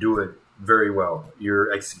 and you do it very well. Your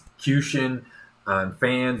execution on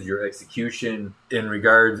fans, your execution in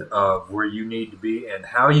regards of where you need to be and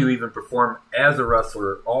how you even perform as a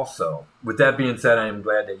wrestler also. With that being said, I am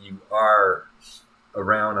glad that you are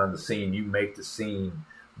around on the scene. You make the scene,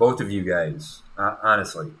 both of you guys,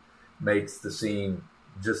 honestly, makes the scene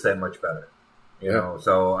just that much better. You know,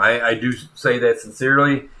 so I do say that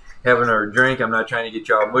sincerely. Having a drink, I'm not trying to get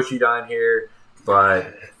y'all mushy down here, but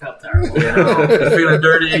it felt terrible. It's feeling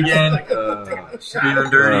dirty again. Feeling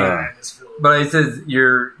dirty. But it says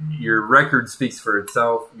your record speaks for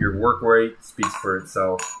itself. Your work rate speaks for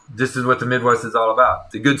itself. This is what the Midwest is all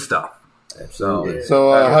about. The good stuff. Absolutely.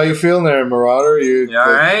 So how you feeling there, Marauder? You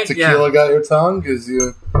all right? Tequila got your tongue? Because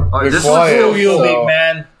this one's still big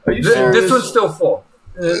man. Are you serious? This one's still full.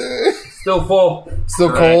 Still full.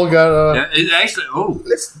 Still cold? Right. Got it actually.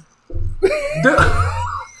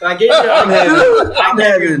 I gave you. I'm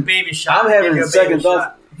having a baby shot. I'm having second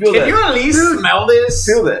thoughts. Can you at least smell this?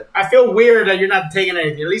 Feel that. I feel weird that you're not taking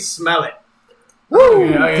it. At least smell it. Woo!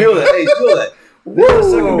 Okay. Feel that. Hey, feel that. What the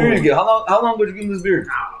second beer you get? How long would you give him this beer?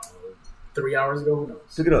 3 hours ago. Who knows?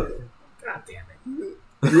 Pick it up. God damn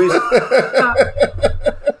it.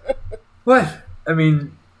 What? I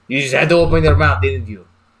mean, you just had to open your mouth, didn't you?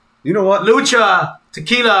 You know what? Lucha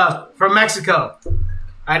tequila from Mexico.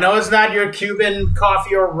 I know it's not your Cuban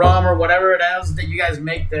coffee or rum or whatever it is that you guys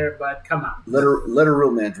make there, but come on. Let a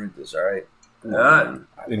real man drink this, all right?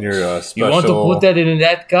 In your special. You want to put that in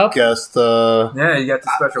that cup? Guest. Yeah, you got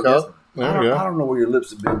the special cup. guest. I don't know where your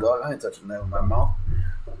lips have been, dog. I ain't touching that with my mouth.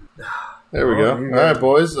 There we go. All right,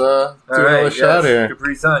 boys. Do another shot here.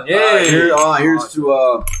 Capri Sun. Yeah.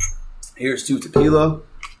 Here's to tequila,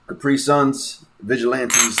 Capri Suns,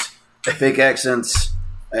 Vigilantes, fake accents,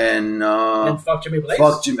 and fuck Jimmy Blaze.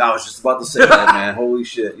 Fuck Jimmy. I was just about to say that, man. Holy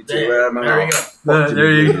shit! You took it right out of my mouth.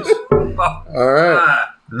 There you go. All right.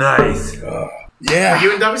 Nice. Yeah. Are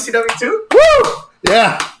you in WCW too? Woo!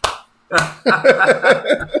 Yeah.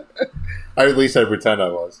 At least I pretend I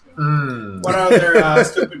was. What other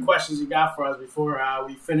stupid questions you got for us before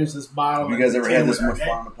we finish this bottle? Have you guys ever had this much fun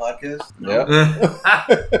on the podcast? Yeah.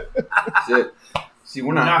 That's it. See,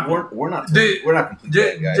 we're not complete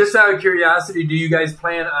yet, guys. Just out of curiosity, do you guys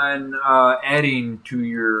plan on adding to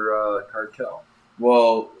your cartel?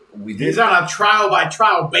 Well, we did. He's on a trial by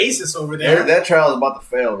trial basis over there. That trial is about to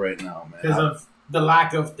fail right now, man. Because of the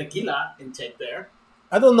lack of tequila intake there.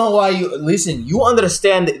 I don't know why you listen. You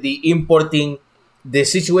understand the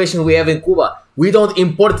situation we have in Cuba. We don't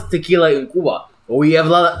import tequila in Cuba. We have a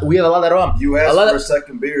lot of rum. You asked for a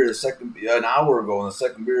second beer an hour ago, and the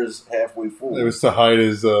second beer is halfway full. It was to hide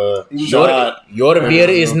his shot. Your beer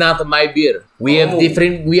is not my beer. We have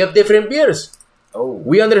different beers. Oh,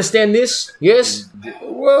 we understand this. Yes.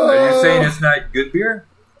 Whoa. Are you saying it's not good beer?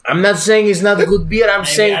 I'm not saying it's not a good beer. I'm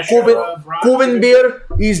saying Cuban beer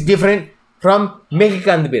is different from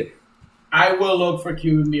Mexican beer. I will look for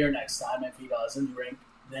Cuban beer next time. If he doesn't drink,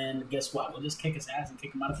 then guess what? We'll just kick his ass and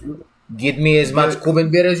kick him out of the room. Give me as much Cuban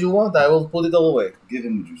beer as you want. I will put it all away. Give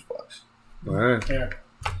him the juice box. All right. Here.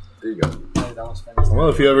 There you go. Well,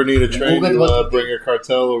 if you ever need a train to bring your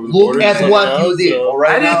cartel over the border. Look at what you did. Well,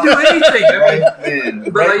 I didn't do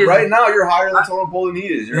anything. Right now, you're higher than total pole he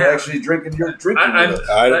is. You're actually drinking. You're drinking.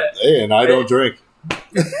 And I don't drink.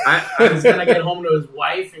 I was gonna get home to his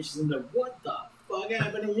wife, and she's gonna be like, "What the fuck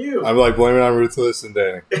happened to you?" I'm like blaming on Ruthless and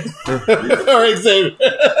Danny. All right, Xavier.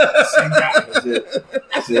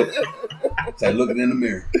 That's it. It's like looking in the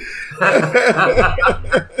mirror.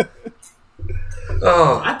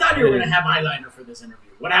 I thought you were going to have eyeliner for this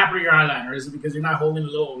interview. What happened to your eyeliner? Is it because you're not holding a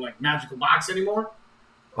little magical box anymore?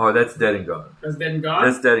 Oh, that's dead and gone. That's dead and gone?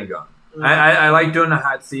 That's dead and gone. I like doing the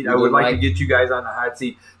hot seat. I would like to get you guys on the hot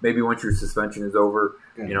seat. Maybe once your suspension is over,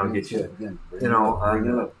 get you, bring it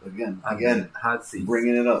up again, hot seat.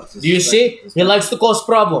 Bringing it up. Do you see? He likes to cause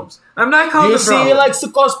problems. I'm not Do calling you the see? He problem. likes to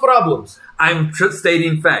cause problems. I'm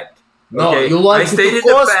stating fact. No, Okay? you like I to stated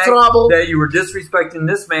cause the fact trouble. that you were disrespecting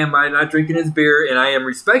this man by not drinking his beer, and I am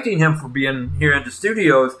respecting him for being here at the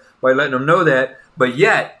studios by letting him know that. But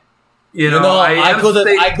yet, I could have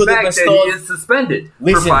that bestowed. he is suspended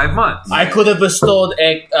Listen, for 5 months. I could have bestowed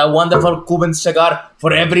a wonderful Cuban cigar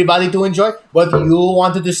for everybody to enjoy, but you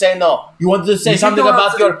wanted to say no. You wanted to say You something can go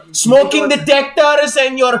about outside. your smoking detectors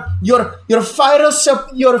and your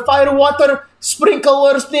fire water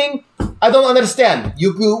sprinkler thing. I don't understand.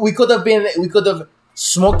 We could have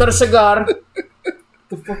smoked our cigar.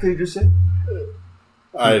 The fuck did you just say?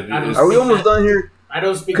 Are we almost done here? I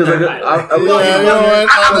don't speak Because that I language.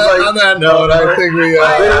 on that note, I think we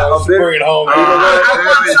should bring it home. I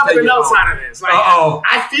want something else out of this. Like, Uh-oh.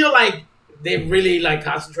 I feel like they really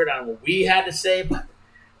concentrate on what we had to say, but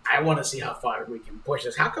I want to see how far we can push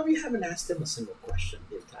this. How come you haven't asked him a single question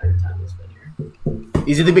the entire time he's been here?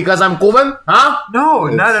 Is it because I'm Cuban? Huh? No,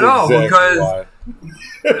 not at all. Because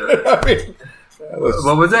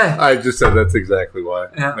what was that? I just said that's exactly why.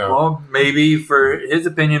 Yeah, No. well, maybe for his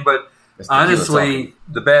opinion, but honestly,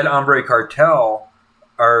 the Bad Hombre Cartel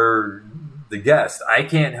are the guests. I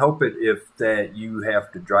can't help it if that you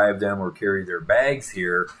have to drive them or carry their bags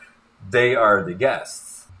here. They are the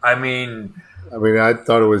guests. I mean, I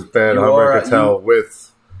thought it was Bad You Hombre are- Cartel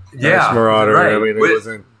with Marauder. right. I mean, it With-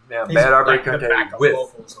 wasn't. Yeah, He's Bad Hombre like the Cartel backup with.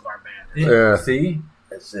 vocals of our band. Yeah. See?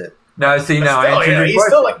 That's it. Now, see, now I Still, answered your he's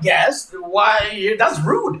question. still a guest. Why? That's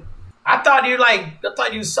rude. I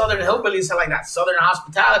thought you Southern hillbillies had that Southern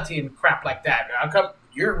hospitality and crap like that. How come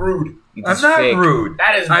you're rude? I'm not rude.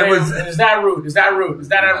 That is I very, was- Is that rude? Is that rude? Is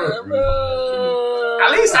that rude?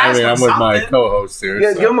 At least ask him I'm with something. my co-host here.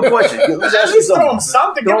 Yeah, so. give him a question. Let's At ask least him throw him something.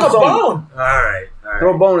 something. Give him a Throw him bone. All right.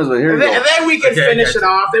 Throw a bonus with here. And You then, go. and then we can Okay, finish okay. it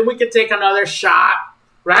off. Then we can take another shot.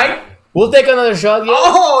 Right? We'll take another shot. Yeah.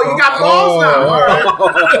 Oh, you got balls now. All right.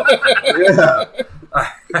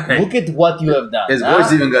 Yeah. Look at what you have done. His huh?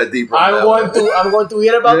 voice even got deeper. I'm going to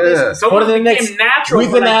hear about Yeah. this So for the it next. became natural. We're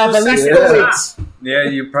for gonna have 2 at least seconds. 2 Yeah. weeks. Yeah,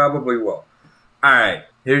 you probably will. All right.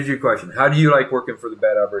 Here's your question. How do you like working for the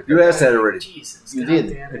Bad Hombre Cartel? You asked that already. Jesus, You goddamn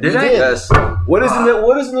did. it. Did I? Yes. What is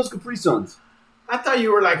in those Capri Suns? I thought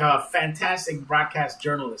you were like a fantastic broadcast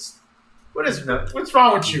journalist. What's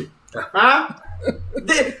wrong with you? Huh?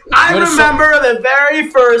 I remember the very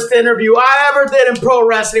first interview I ever did in pro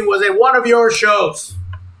wrestling was at one of your shows.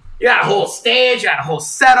 You had a whole stage, you had a whole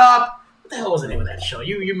setup. What the hell was the name of that show?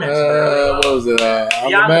 You mentioned it earlier. What was it? On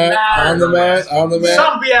Beyond the mat.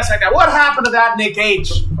 Some BS like that. What happened to that Nick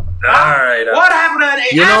H? All right. What happened to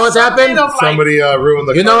that? You know what happened? Somebody ruined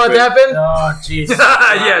the You know what carpet. happened? Oh, Jesus.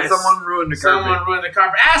 Yeah, someone ruined the carpet. Someone ruined the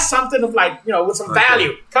carpet. Ask something of with some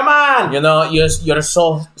value. Come on. You know, you're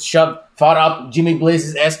so shoved far up Jimmy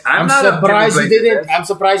Blaze's ass. I'm not up surprised Jimmy you Blaze's didn't. ass. I'm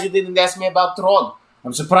surprised you didn't ask me about Trog.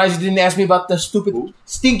 I'm surprised you didn't ask me about the stupid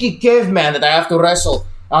stinky caveman that I have to wrestle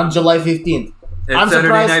on July 15th. And I'm Saturday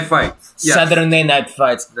surprised. Night Fights. Yes. Saturday Night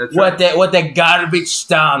Fights. That's What a garbage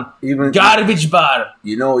town. Garbage bar.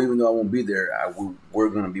 Even though I won't be there, we're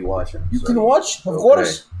gonna be watching. You So, can watch, of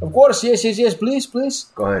course. Yes. Please.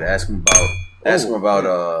 Go ahead, ask him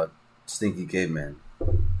about Stinky Caveman.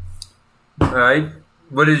 All right.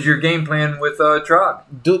 What is your game plan with Trog?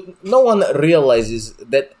 Dude, no one realizes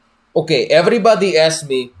that. Okay, everybody asks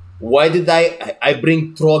me why did I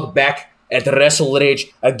bring Trog back at Wrestle Rage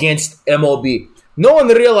against MOB. No one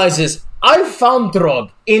realizes I found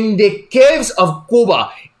Trog in the caves of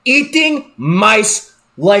Cuba eating mice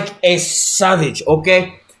like a savage.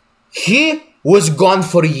 Okay, he was gone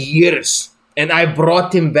for years, and I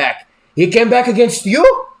brought him back. He came back against you.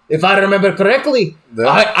 If I remember correctly,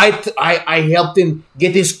 I helped him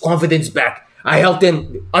get his confidence back. I helped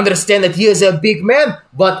him understand that he is a big man,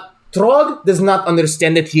 but Trog does not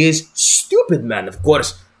understand that he is stupid man, of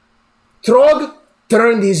course. Trog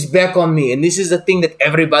turned his back on me, and this is the thing that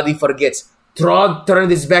everybody forgets. Trog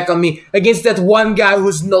turned his back on me against that one guy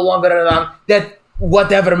who's no longer around, that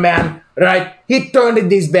whatever man, right? He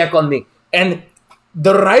turned his back on me. And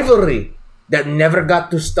the rivalry that never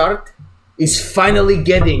got to start is finally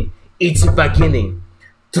getting its beginning.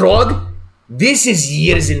 Trog, this is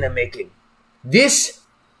years in the making. This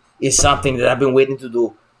is something that I've been waiting to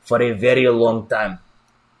do for a very long time.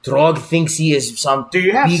 Trog thinks he is some Do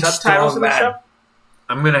you have big, subtitles strong in the man. show?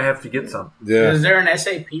 I'm gonna have to get some. Yeah. Is there an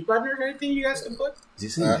SAP button or anything you guys can put?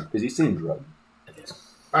 Is he saying drug?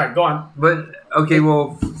 All right, go on. But okay,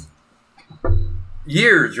 well,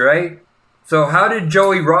 years, right? So how did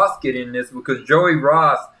Joey Roth get in this? Because Joey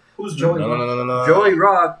Roth, Who's Joey? No. Joey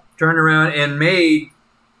Roth turned around and made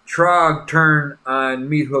Trog turn on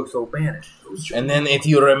Meat Hooks O'Bannon. And then, if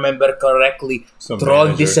you remember correctly, Some Trog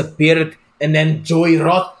manager. disappeared, and then Joey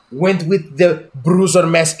Roth went with the Bruiser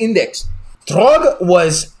Mass Index. Trog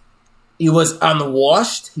was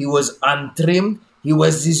unwashed, he was untrimmed, he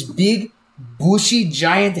was this big, bushy,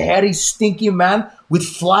 giant, hairy, stinky man with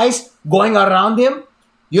flies going around him.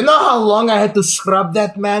 You know how long I had to scrub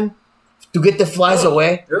that man to get the flies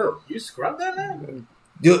away? Oh, You scrubbed that man?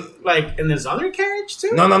 Dude, Like in his other carriage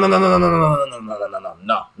too? no.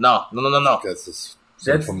 That's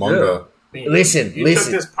That's Humunga. I mean, Listen. You took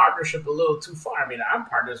this partnership a little too far. I mean, I'm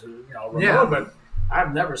partners with remote, Yeah. but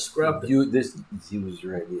I've never scrubbed it. He was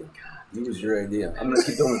your idea. He was your idea. I'm gonna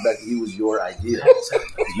keep going back. He was your idea.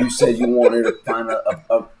 You said you wanted to find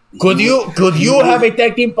a Could you have a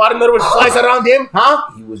tag team partner with flies around him?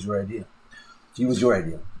 Huh? He was your idea. He was your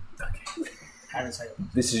idea. I didn't say it.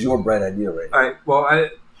 This is your bright idea, right? all right. Well,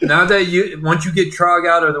 now that once you get Trog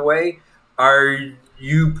out of the way, are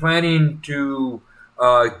you planning to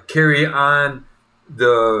carry on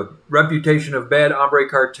the reputation of Bad Hombre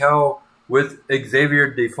Cartel with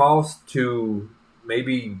Xavier DeFalce to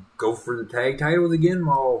maybe go for the tag titles again?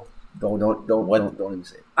 Well, Don't even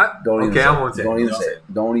say it. I won't say it. Don't even say it.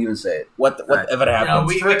 Don't even say it. Whatever happens.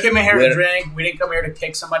 We came in here Where- to drink. We didn't come here to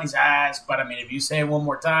kick somebody's ass. But I mean, if you say it one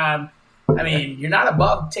more time, I mean, you're not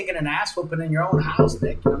above taking an ass whooping in your own house,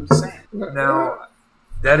 Nick. You know what I'm just saying. now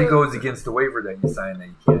that it goes against the waiver that you signed that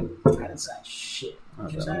you can't. I didn't say shit. I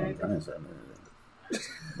Did you say anything? didn't say anything.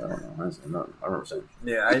 I don't know. I didn't say nothing. I remember saying.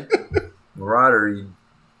 Yeah, Marauder, he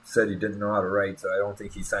said he didn't know how to write, so I don't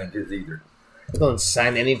think he signed his either. Don't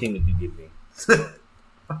sign anything that you give me.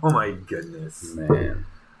 Oh my goodness. Man,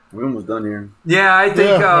 we're almost done here. Yeah, I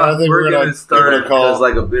think, I think we're gonna start. Because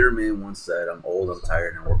like a bitter man once said, I'm old, I'm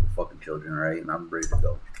tired, and I work with fucking children, right? And I'm ready to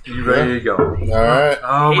go. You ready to go? All right.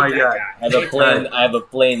 Oh Hate my that god! guy. I have a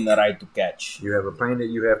plane ride to catch. You have a plane that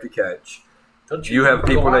you have to catch. Don't You have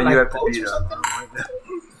people go that on you like have to boats beat or up.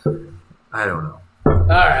 something? I don't know. All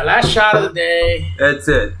right, last shot of the day. That's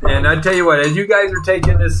it. And I tell you what, as you guys are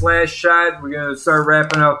taking this last shot, we're going to start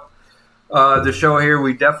wrapping up the show here.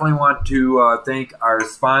 We definitely want to thank our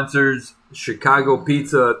sponsors, Chicago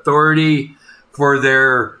Pizza Authority, for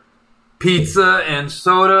their pizza and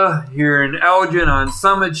soda here in Elgin on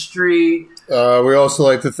Summit Street. We also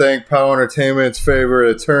like to thank Powell Entertainment's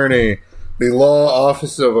favorite attorney, the law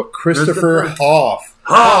office of Christopher Hoff.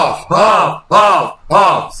 Hoff.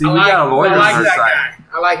 See, we got a lawyer I on like our that side. guy.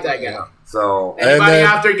 I like that guy. So, Anybody then-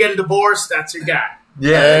 out there getting divorced, that's your guy.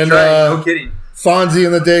 yeah, And, that's right. No kidding. Fonzie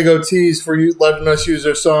and the Dago Tees for you letting us use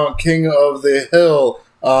their song "King of the Hill"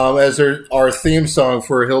 as our theme song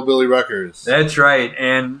for Hillbilly Records. That's right.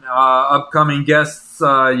 And upcoming guests,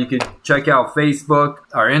 you could check out Facebook,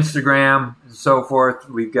 our Instagram, and so forth.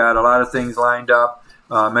 We've got a lot of things lined up.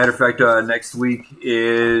 Matter of fact, next week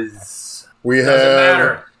is... We Doesn't have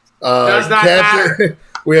matter. Does not matter.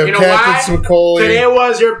 We have You know Captain why? Spicoli. Today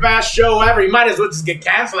was your best show ever. You might as well just get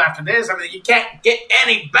canceled after this. I mean, you can't get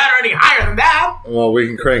any better, any higher than that. Well, we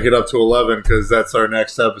can crank it up to 11 because that's our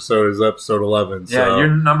next episode is episode 11. Yeah, so you're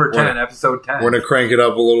number 10, we're- episode 10. we're going to crank it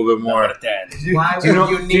up a little bit more. Why would know-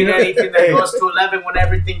 you do need you know- anything that Hey. goes to 11 when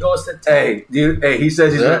everything goes to 10? Hey, dude. Hey, he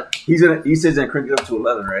says Yeah. he says he's gonna crank it up to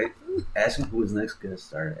 11, right? Ask him who his next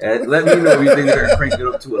guests are. Let me know if you think they're gonna crank it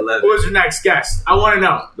up to 11. Who's your next guest? I want to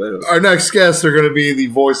know. Our next guests are going to be the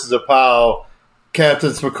voices of Powell,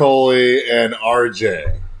 Captain Spicoli, and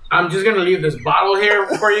RJ. I'm just going to leave this bottle here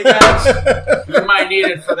for you guys. You might need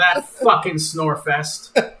it for that fucking snore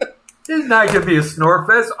fest. It's not going to be a snore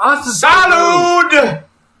fest. Awesome. Salud!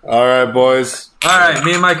 All right, boys. All right,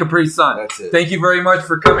 me and my Capri Sun. That's it. Thank you very much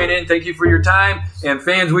for coming in. Thank you for your time. And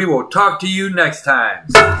fans, we will talk to you next time.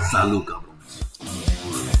 Salud, cabrón.